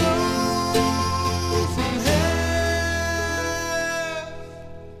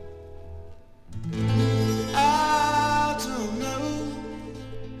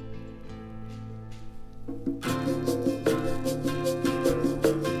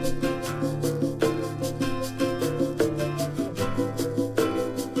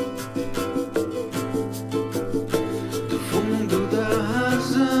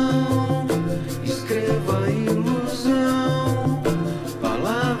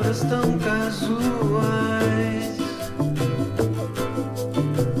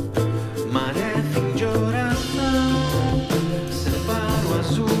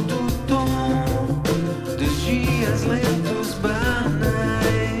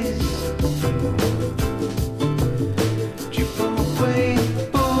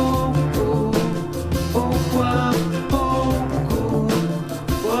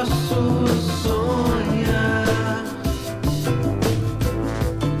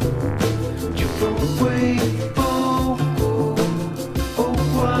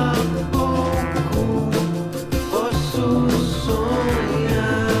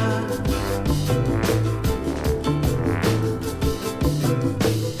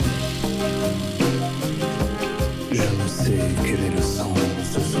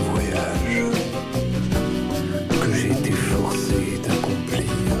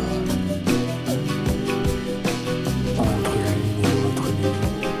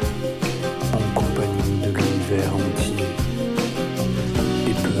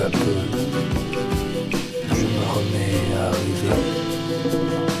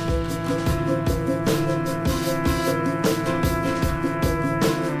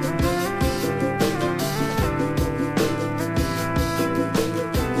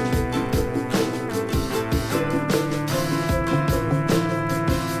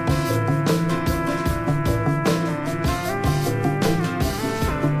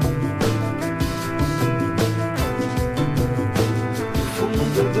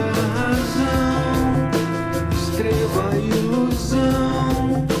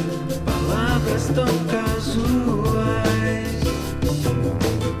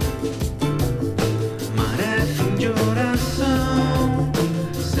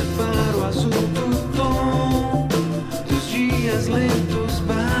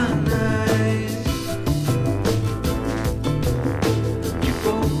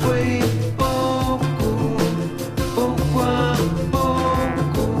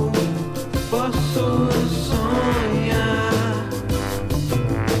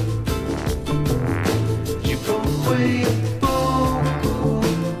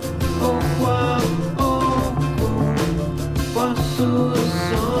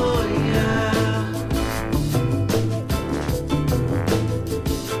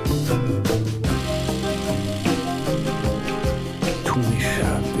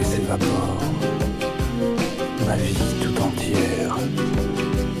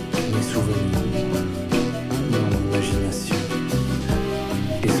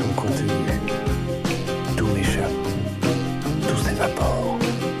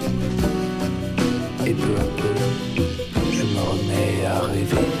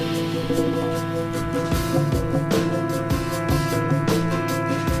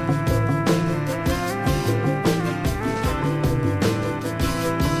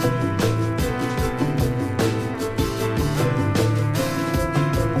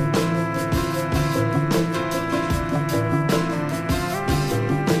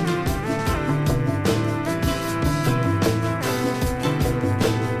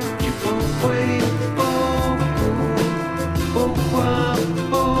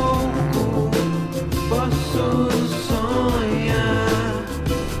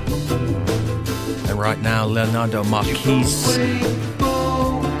 Now Leonardo Marquez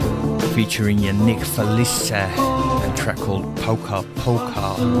featuring Yannick Felice, a track called Polka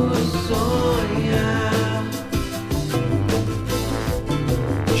Polka.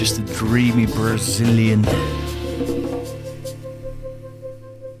 Just a dreamy Brazilian.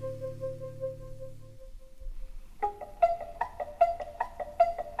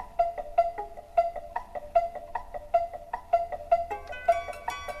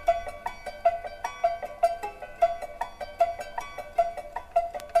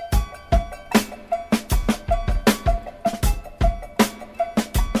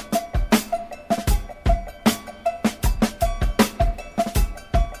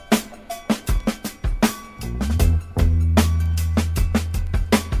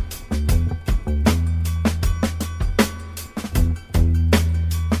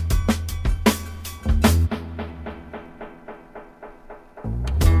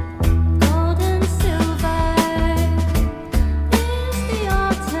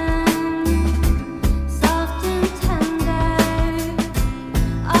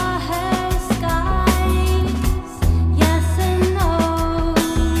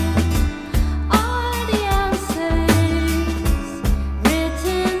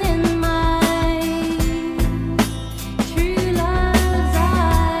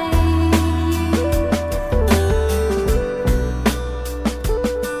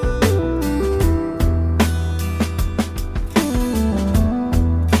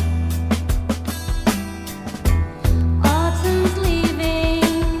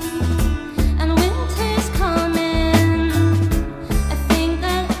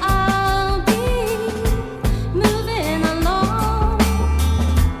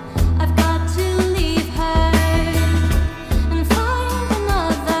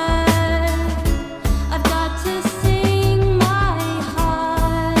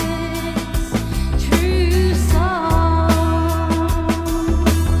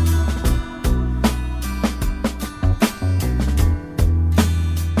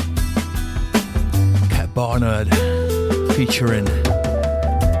 Featuring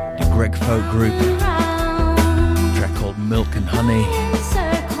the Greg Folk Group, a track called Milk and Honey.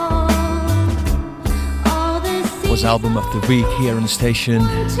 Was album of the week here on the station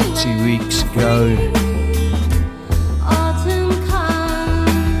 2 weeks ago.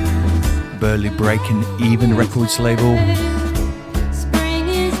 Burley Breaking Even Records label.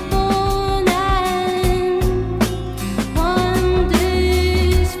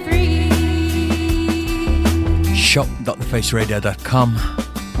 shop.thefaceradio.com.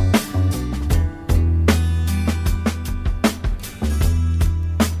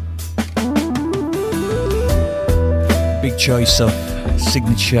 Big choice of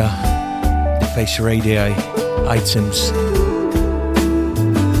signature The Face Radio items.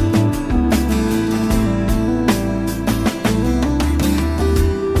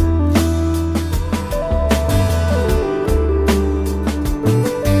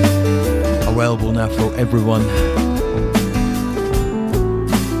 Available now for everyone.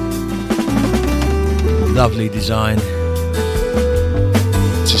 Lovely design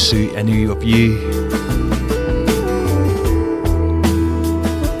to suit any of you.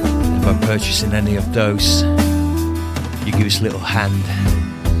 And by purchasing any of those, you give us a little hand.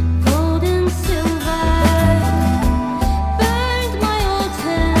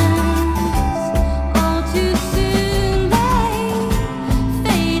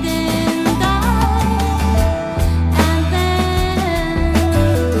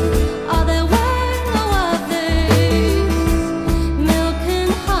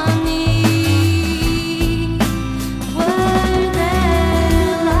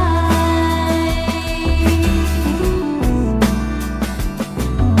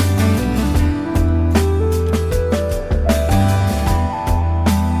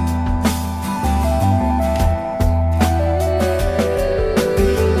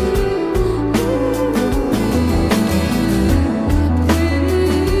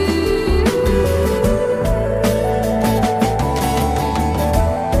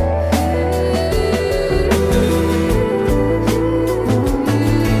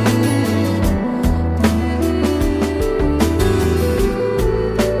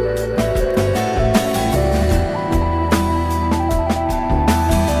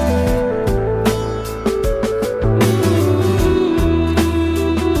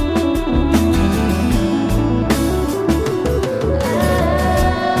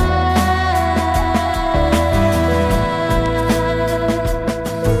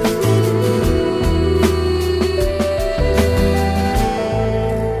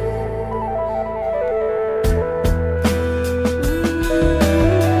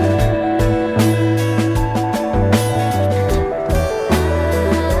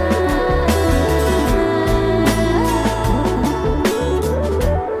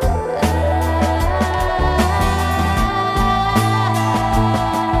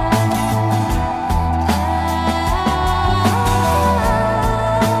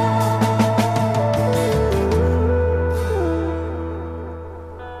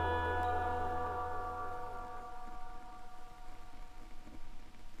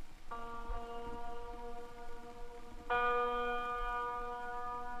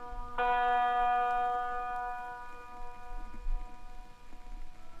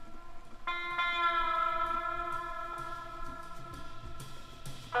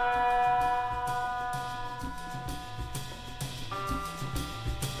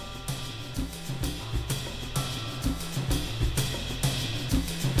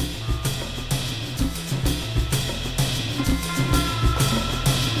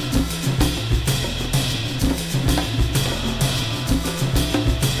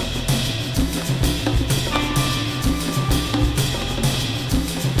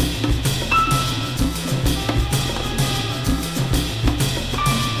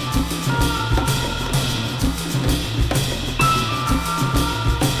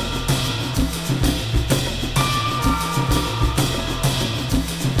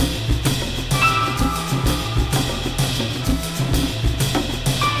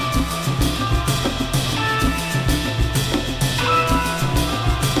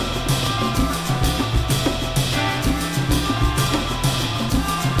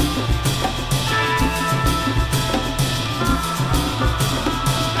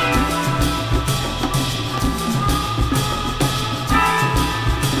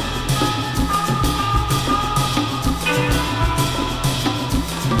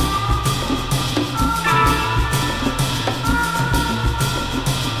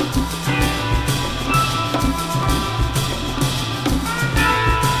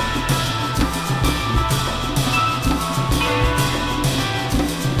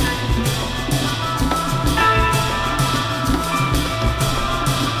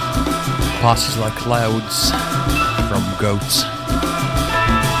 Passes Like Clouds from Goats.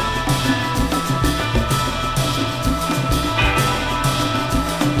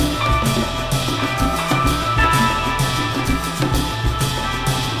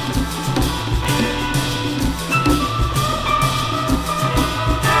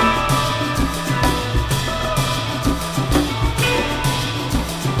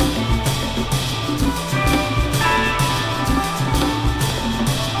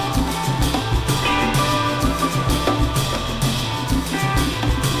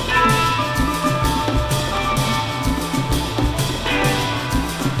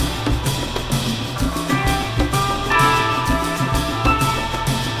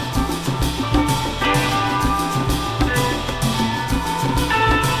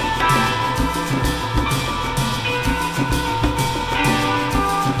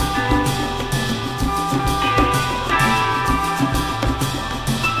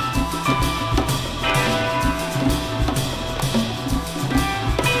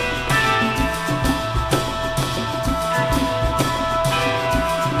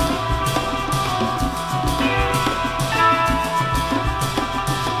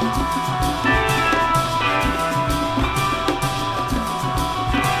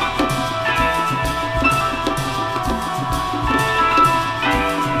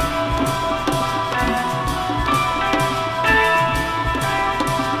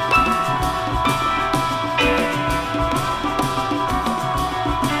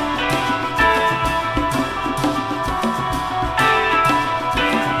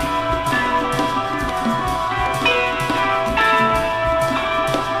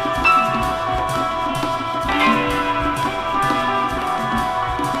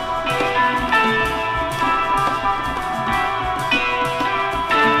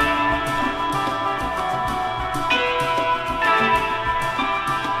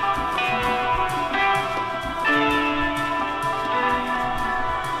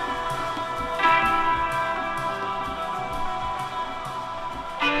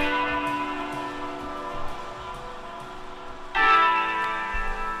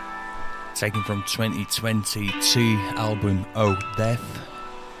 Taken from 2022 album Oh Death,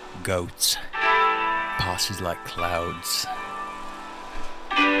 Goats, Passes Like Clouds.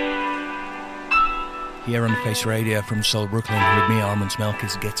 Here on Face Radio from Soul Brooklyn with me, Armands,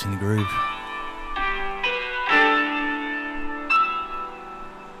 Melkis, Get in the Groove.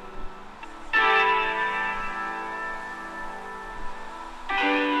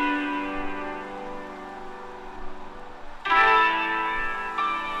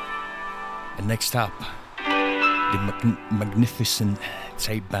 Next up, the magnificent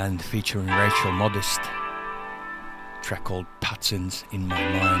tape band featuring Rachel Modest, track called Patterns in My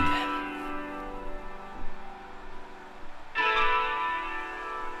Mind.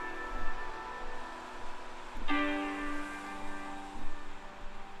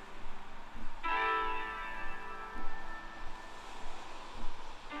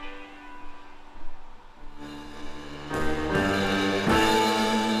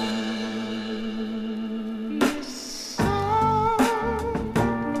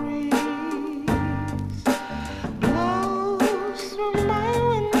 Blows through my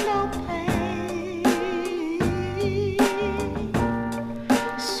window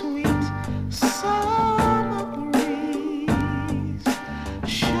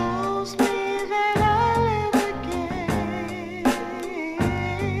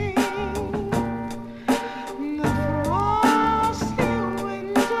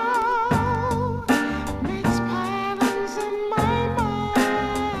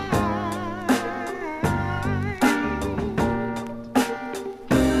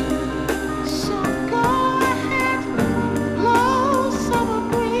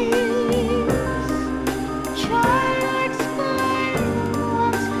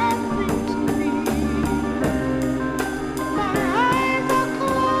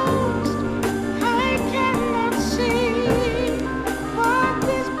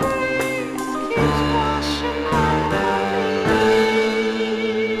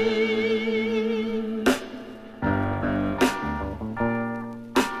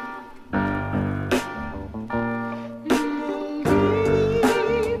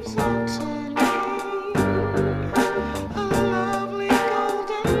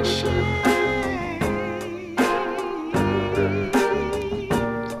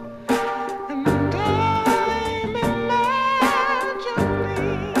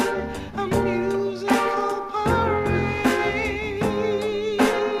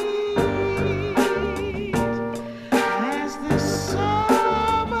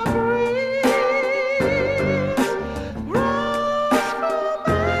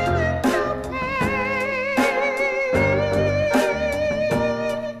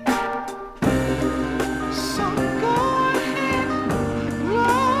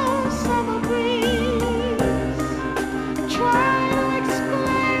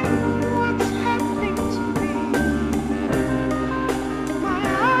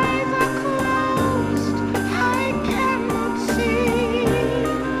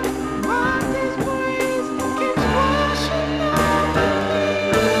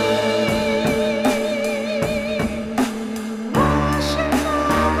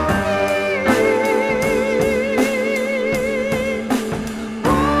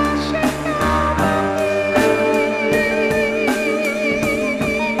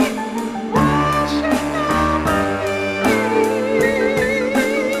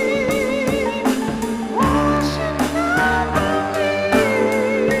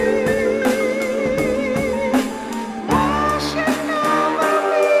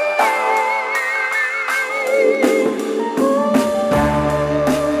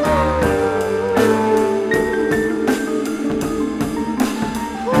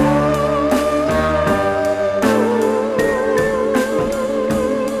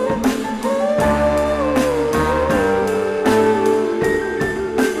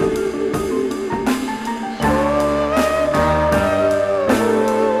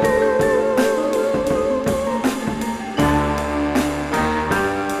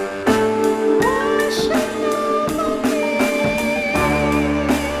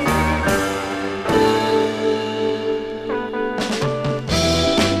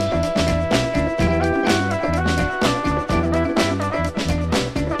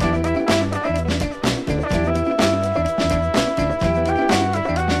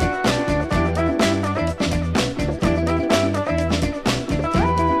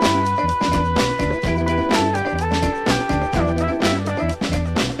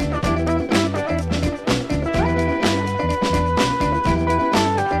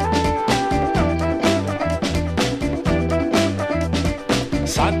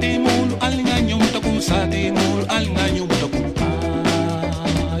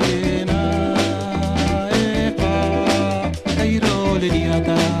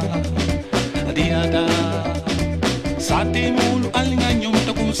adiada sati mulu alnganyum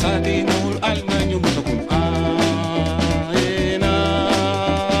takun sati mulu alnganyum takun ena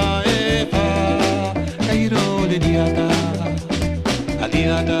eva kairo le diada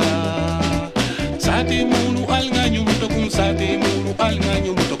adiada sati mulu alnganyum takun sati mulu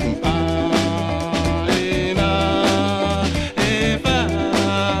alnganyum takun ena eva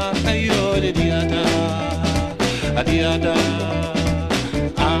kairo le diada adiada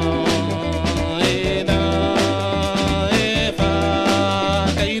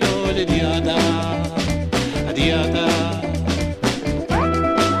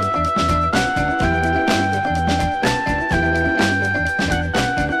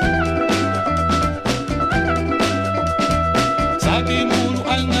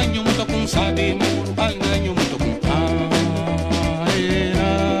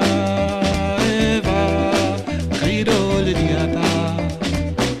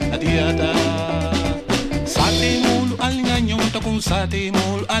Sati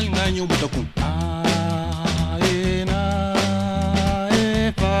mul al nganyum takun aena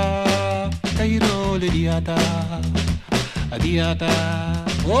eva kairo le diata adiata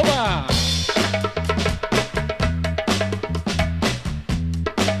oba.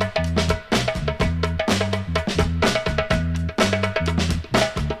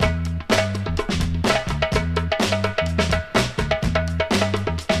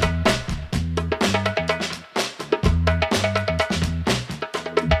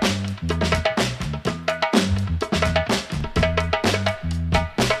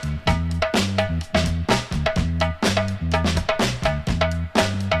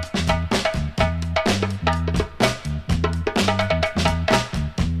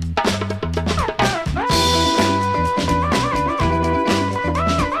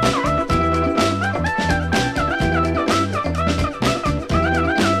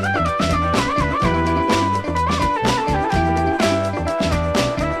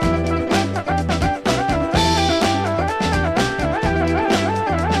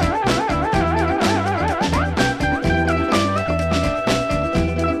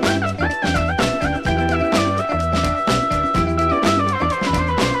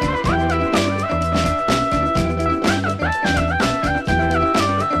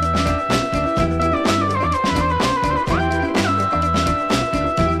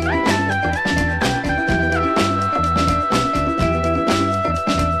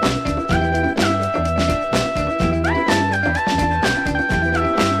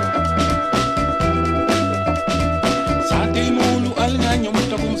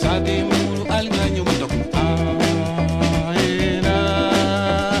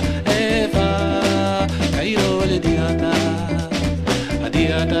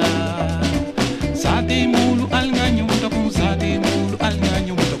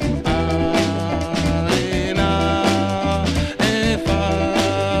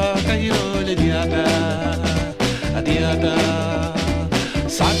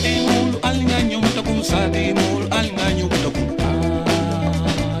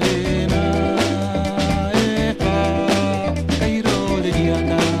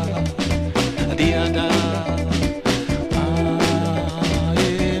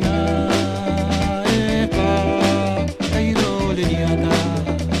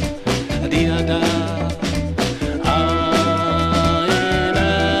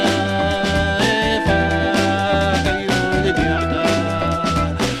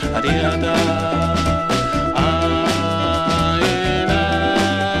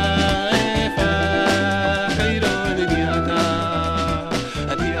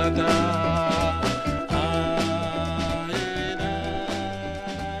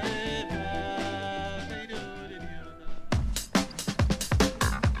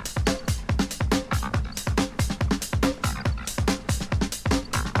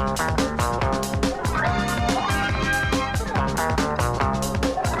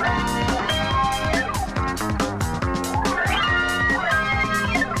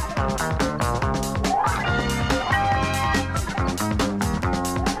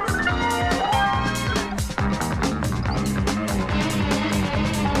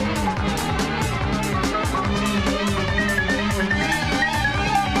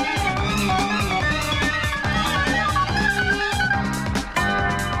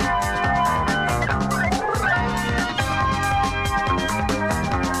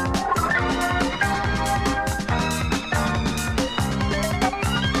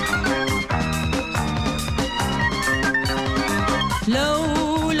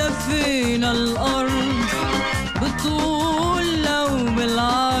 لو لفينا الأرض بالطول لو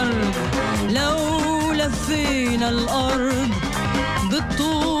بالعرض، لو لفينا الأرض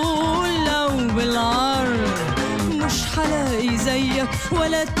بالطول بالعرض مش حلاقي زيك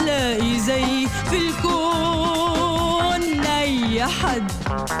ولا تلاقي زي في الكون أي حد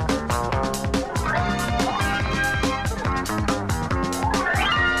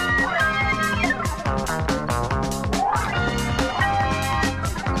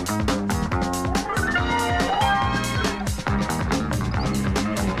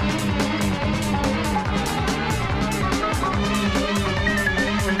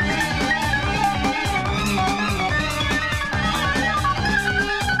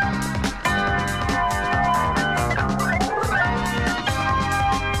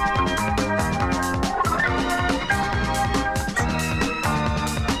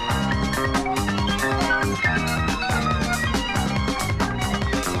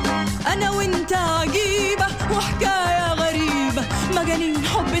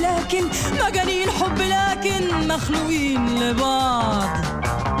مجانين حب لكن مخلوقين لبعض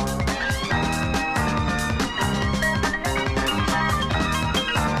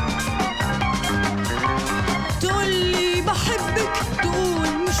تقولي بحبك تقول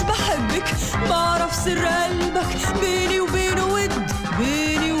مش بحبك بعرف سر قلبك بيني وبينه ود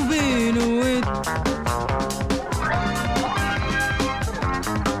بيني وبينه ود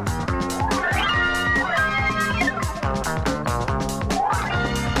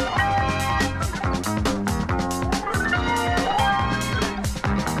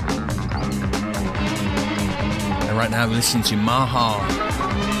Right now we're listening to Maha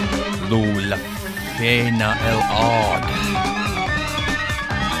Lo La Pena El Odd.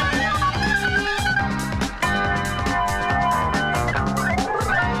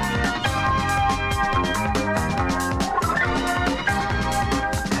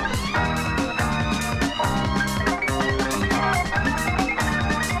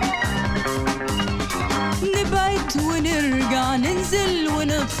 نبعد ونرجع ننزل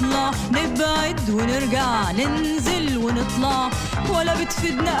ونطلع نبعد ونرجع ننزل ونطلع ولا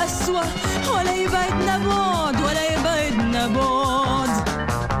بتفيدنا أسوأ ولا يبعدنا بعد ولا يبعدنا بعد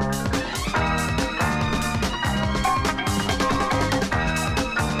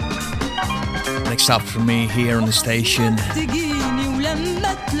Next up from me here on the station, تجيني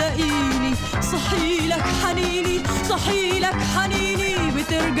ولما تلاقيني صحيلك حنيني صحيلك حنيني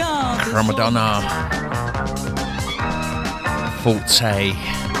بترجع Ramadana Forte.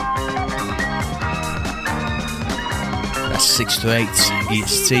 That's 6 to 8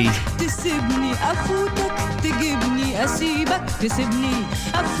 EST. تسيبني أفوتك تجيبني أسيبك تسيبني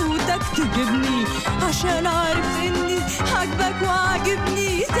أفوتك تجيبني عشان عارف إني عجبك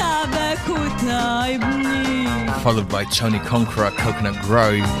وعجبني تعبك وتعبني. Followed by Tony Conqueror, Coconut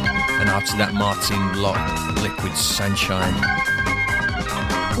Grove, and after that Martin Block, Liquid Sunshine.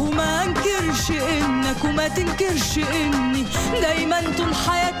 وما انكرش انك وما تنكرش اني دايما طول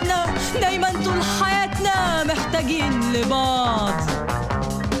حياتنا دايما طول حياتنا محتاجين لبعض.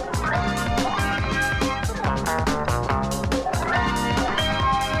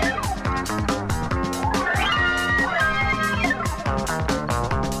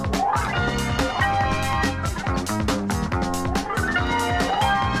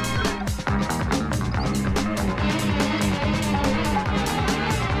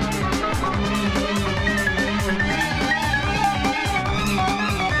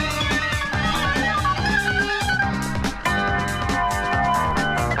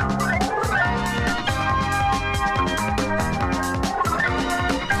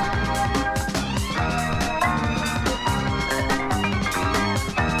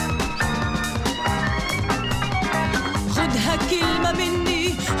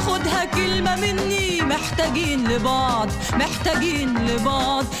 محتاجين لبعض محتاجين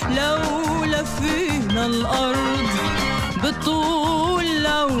لبعض لو لفينا الأرض بالطول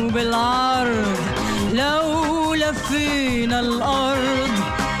لو بالعرض لو لفينا الأرض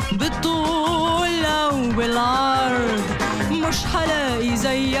بالطول لو بالعرض مش هلاقي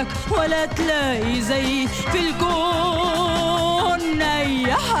زيك ولا تلاقي زي في الكون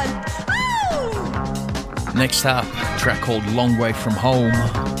أي حد. Next up, a track called Long Way From Home.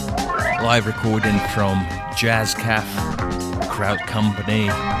 Live recording from Jazz Caf Crowd Company.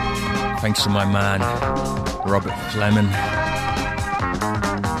 Thanks to my man Robert Fleming.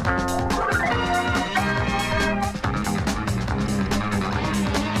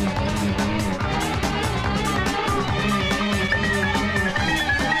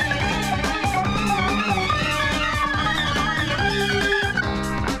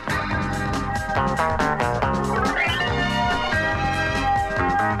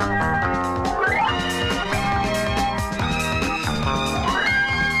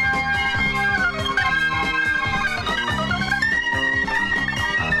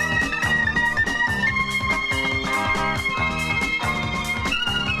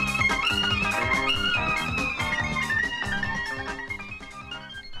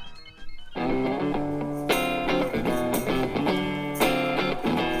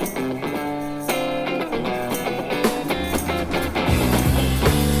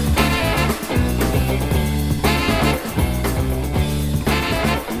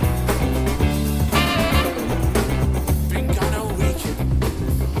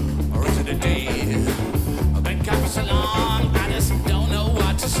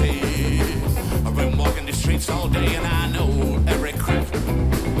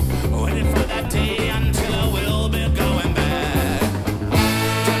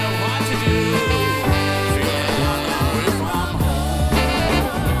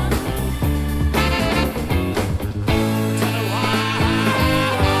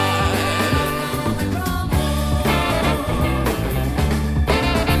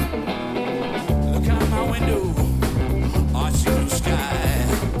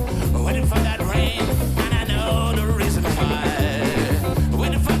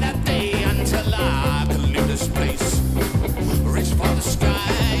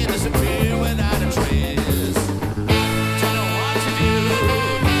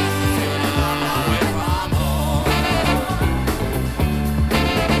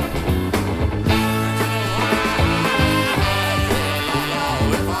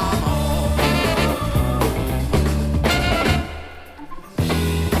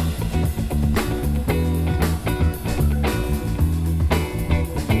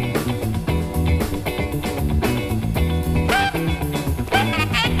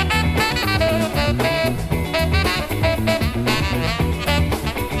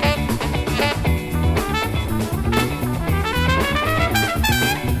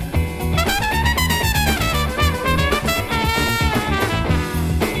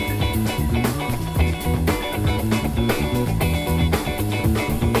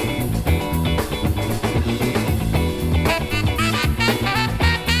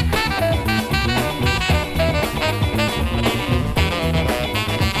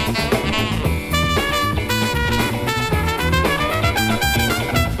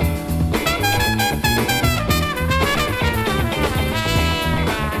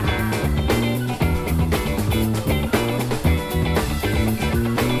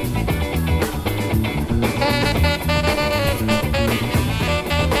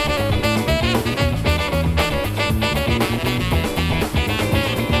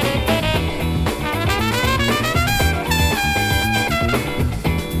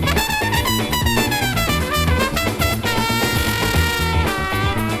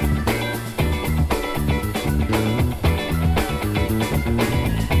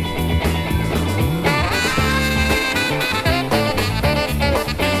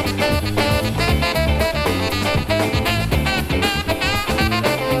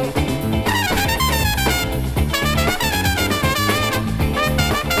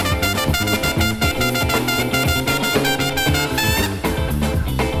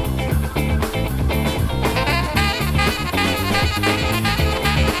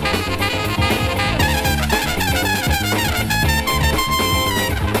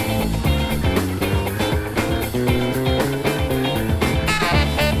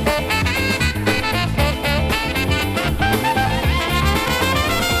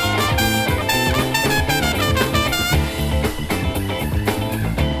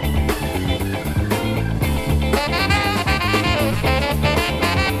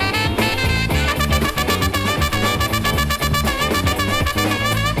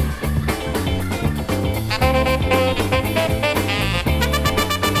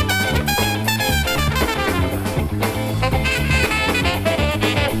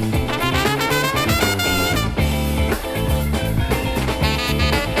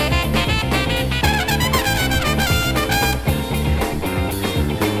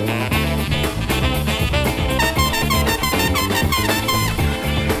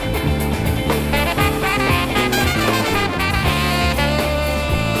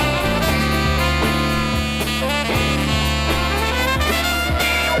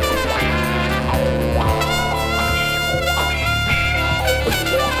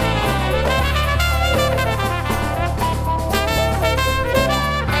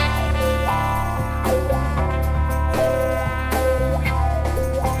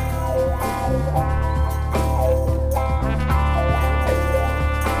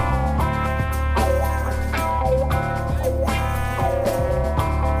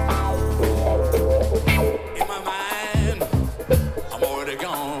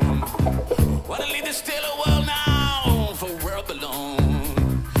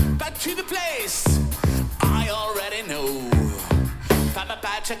 to the place I already know. Pack my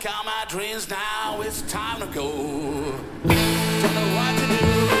bag, check out my dreams, now it's time to go. Don't know what to do.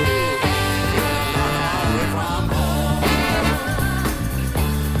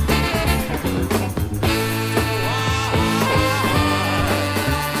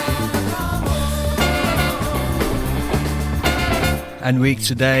 And week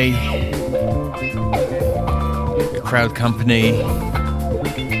today, the Crowd Company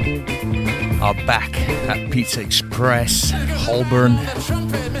are back at Pizza Express, Holborn.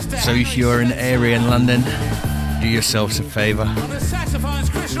 So if you're in the area in London, do yourselves a favour.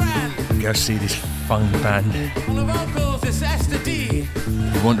 Go see this funk band. You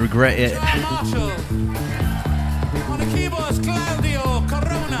won't regret it. On the keyboards, Claudio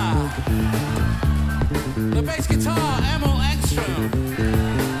Corona. The bass guitar, Emil Engstrom.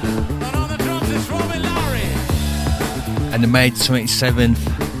 And on the drums, it's Robin Lowry. And the May 27th,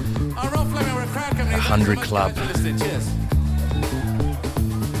 100 Club.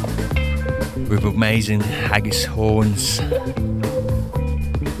 With amazing haggis horns.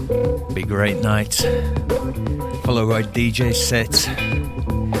 Be a great night. Followed by DJ set,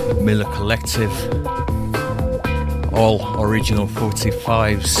 Miller Collective. All original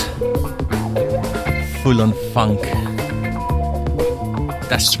 45s. Full on funk.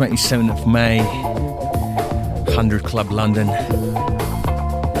 That's 27th of May, 100 Club London.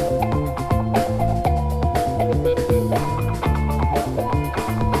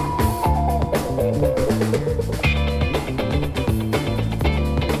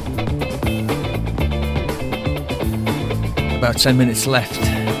 About 10 minutes left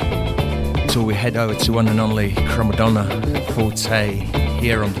until we head over to one and only Cromadonna Forte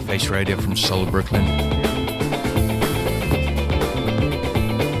here on the Face Radio from Soul Brooklyn.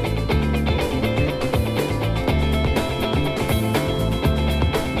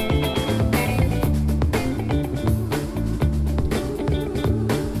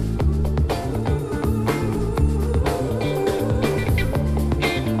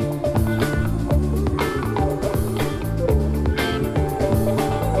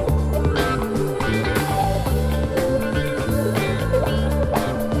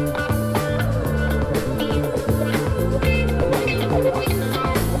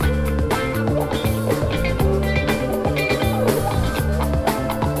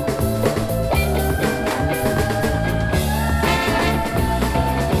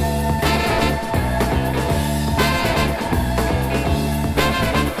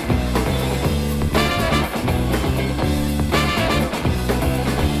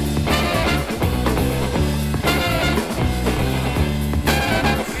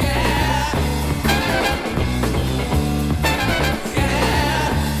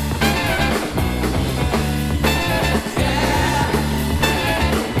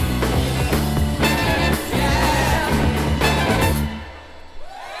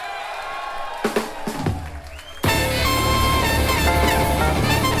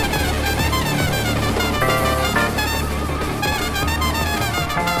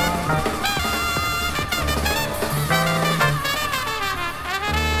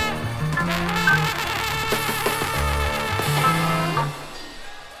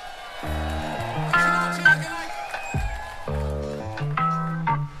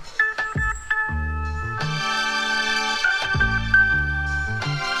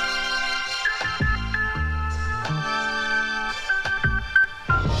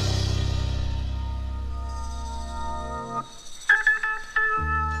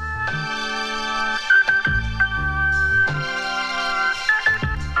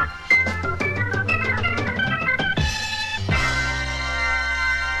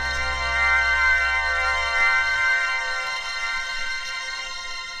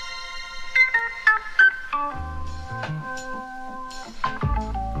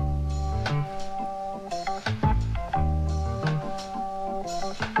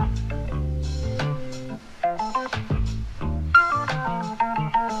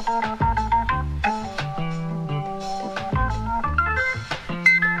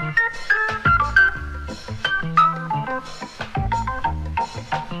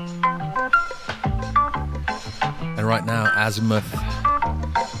 Right now, Azimuth.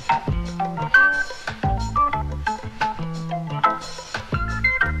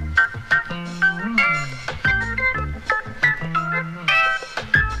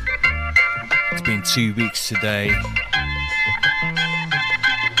 It's been 2 weeks today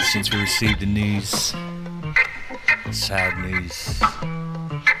since we received the news, sad news,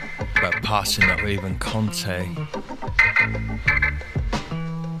 about passing of Ivan Conte.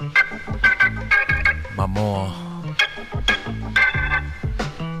 Maman.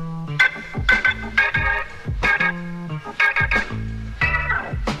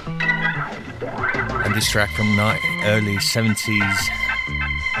 track from early 70s,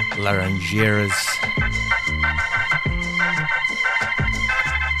 Laranjeras.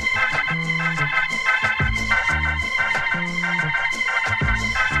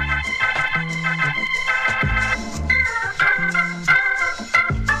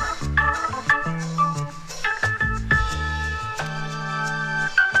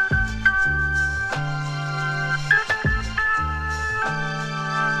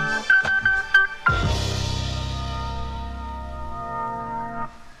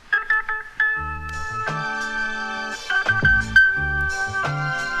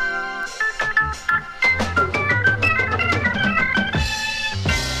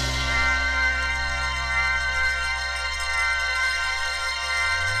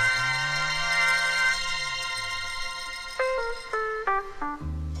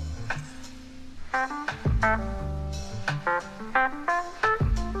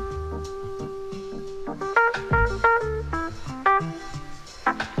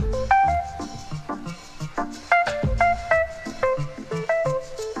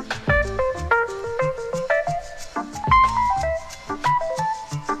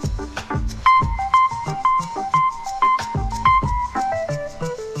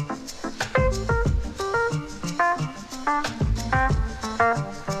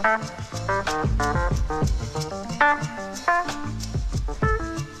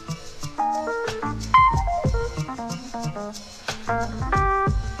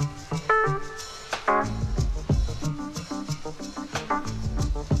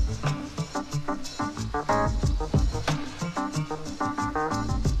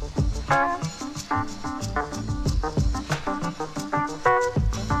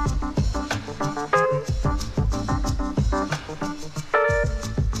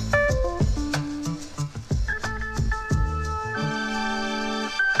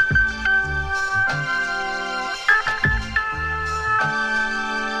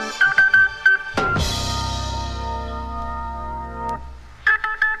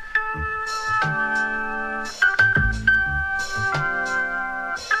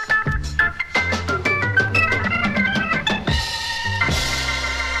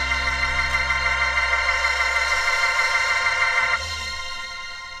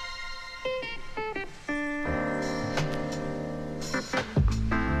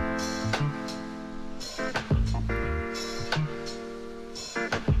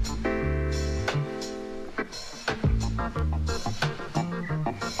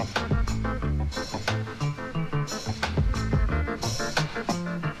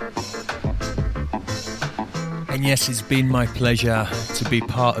 And yes, it's been my pleasure to be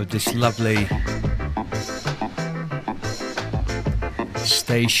part of this lovely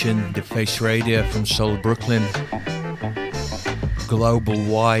station, The Face Radio from Seoul, Brooklyn. Global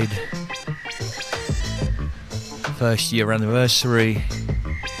wide. First year anniversary.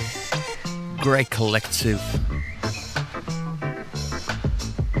 Great collective.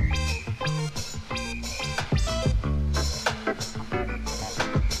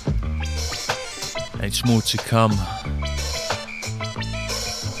 It's more to come.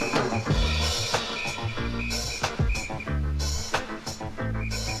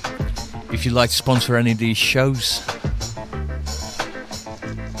 If you'd like to sponsor any of these shows,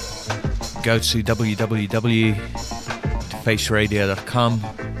 go to www.defaceradio.com.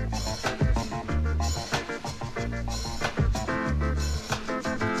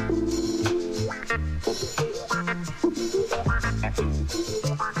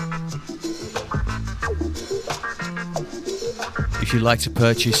 If you'd like to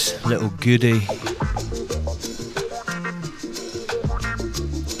purchase a little goodie,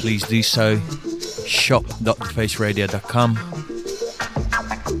 please do so. shop.defaceradio.com.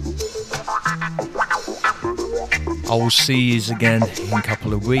 I will see you again in a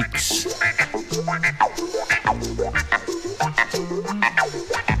couple of weeks.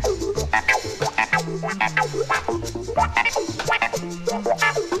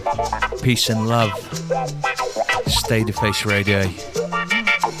 Peace and love. Stay The Face Radio.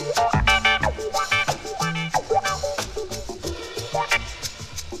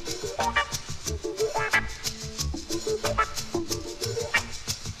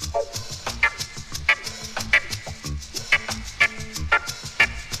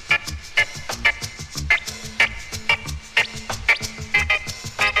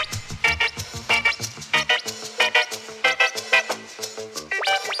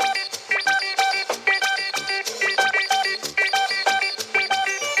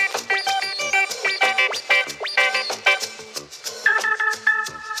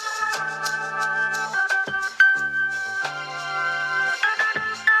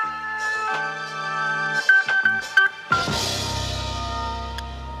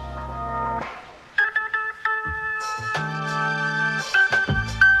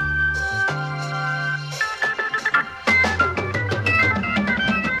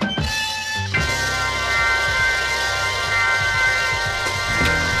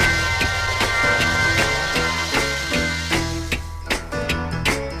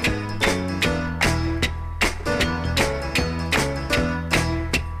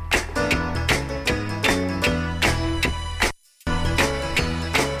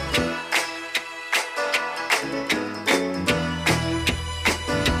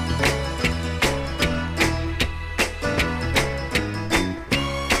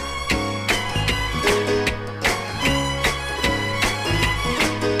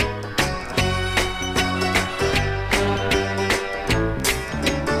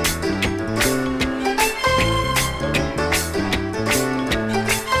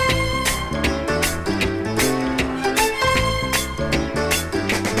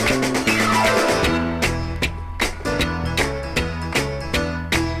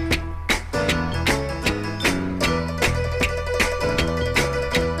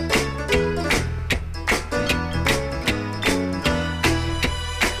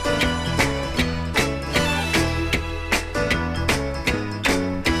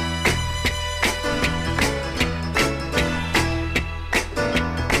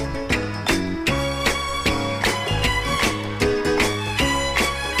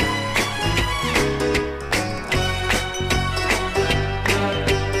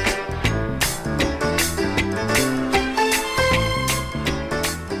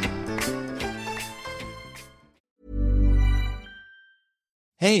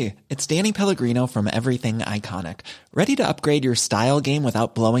 Hey, it's Danny Pellegrino from Everything Iconic. Ready to upgrade your style game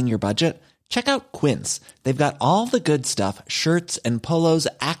without blowing your budget? Check out Quince. They've got all the good stuff, shirts and polos,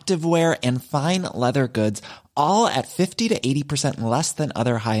 activewear, and fine leather goods, all at 50 to 80% less than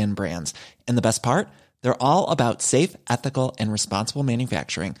other high-end brands. And the best part? They're all about safe, ethical, and responsible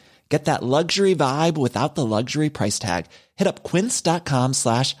manufacturing. Get that luxury vibe without the luxury price tag. Hit up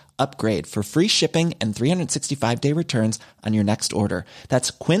quince.com/upgrade for free shipping and 365-day returns on your next order.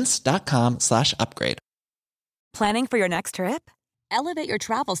 That's quince.com/upgrade. Planning for your next trip? Elevate your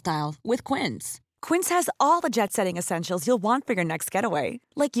travel style with Quince. Quince has all the jet-setting essentials you'll want for your next getaway,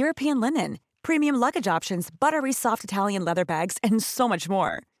 like European linen, premium luggage options, buttery soft Italian leather bags, and so much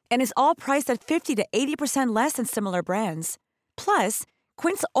more. And is all priced at 50 to 80% less than similar brands. Plus,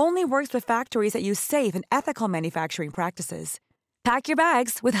 Quince only works with factories that use safe and ethical manufacturing practices. Pack your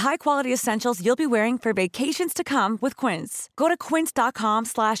bags with high-quality essentials you'll be wearing for vacations to come with Quince. Go to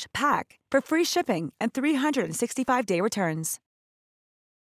quince.com/pack for free shipping and 365-day returns.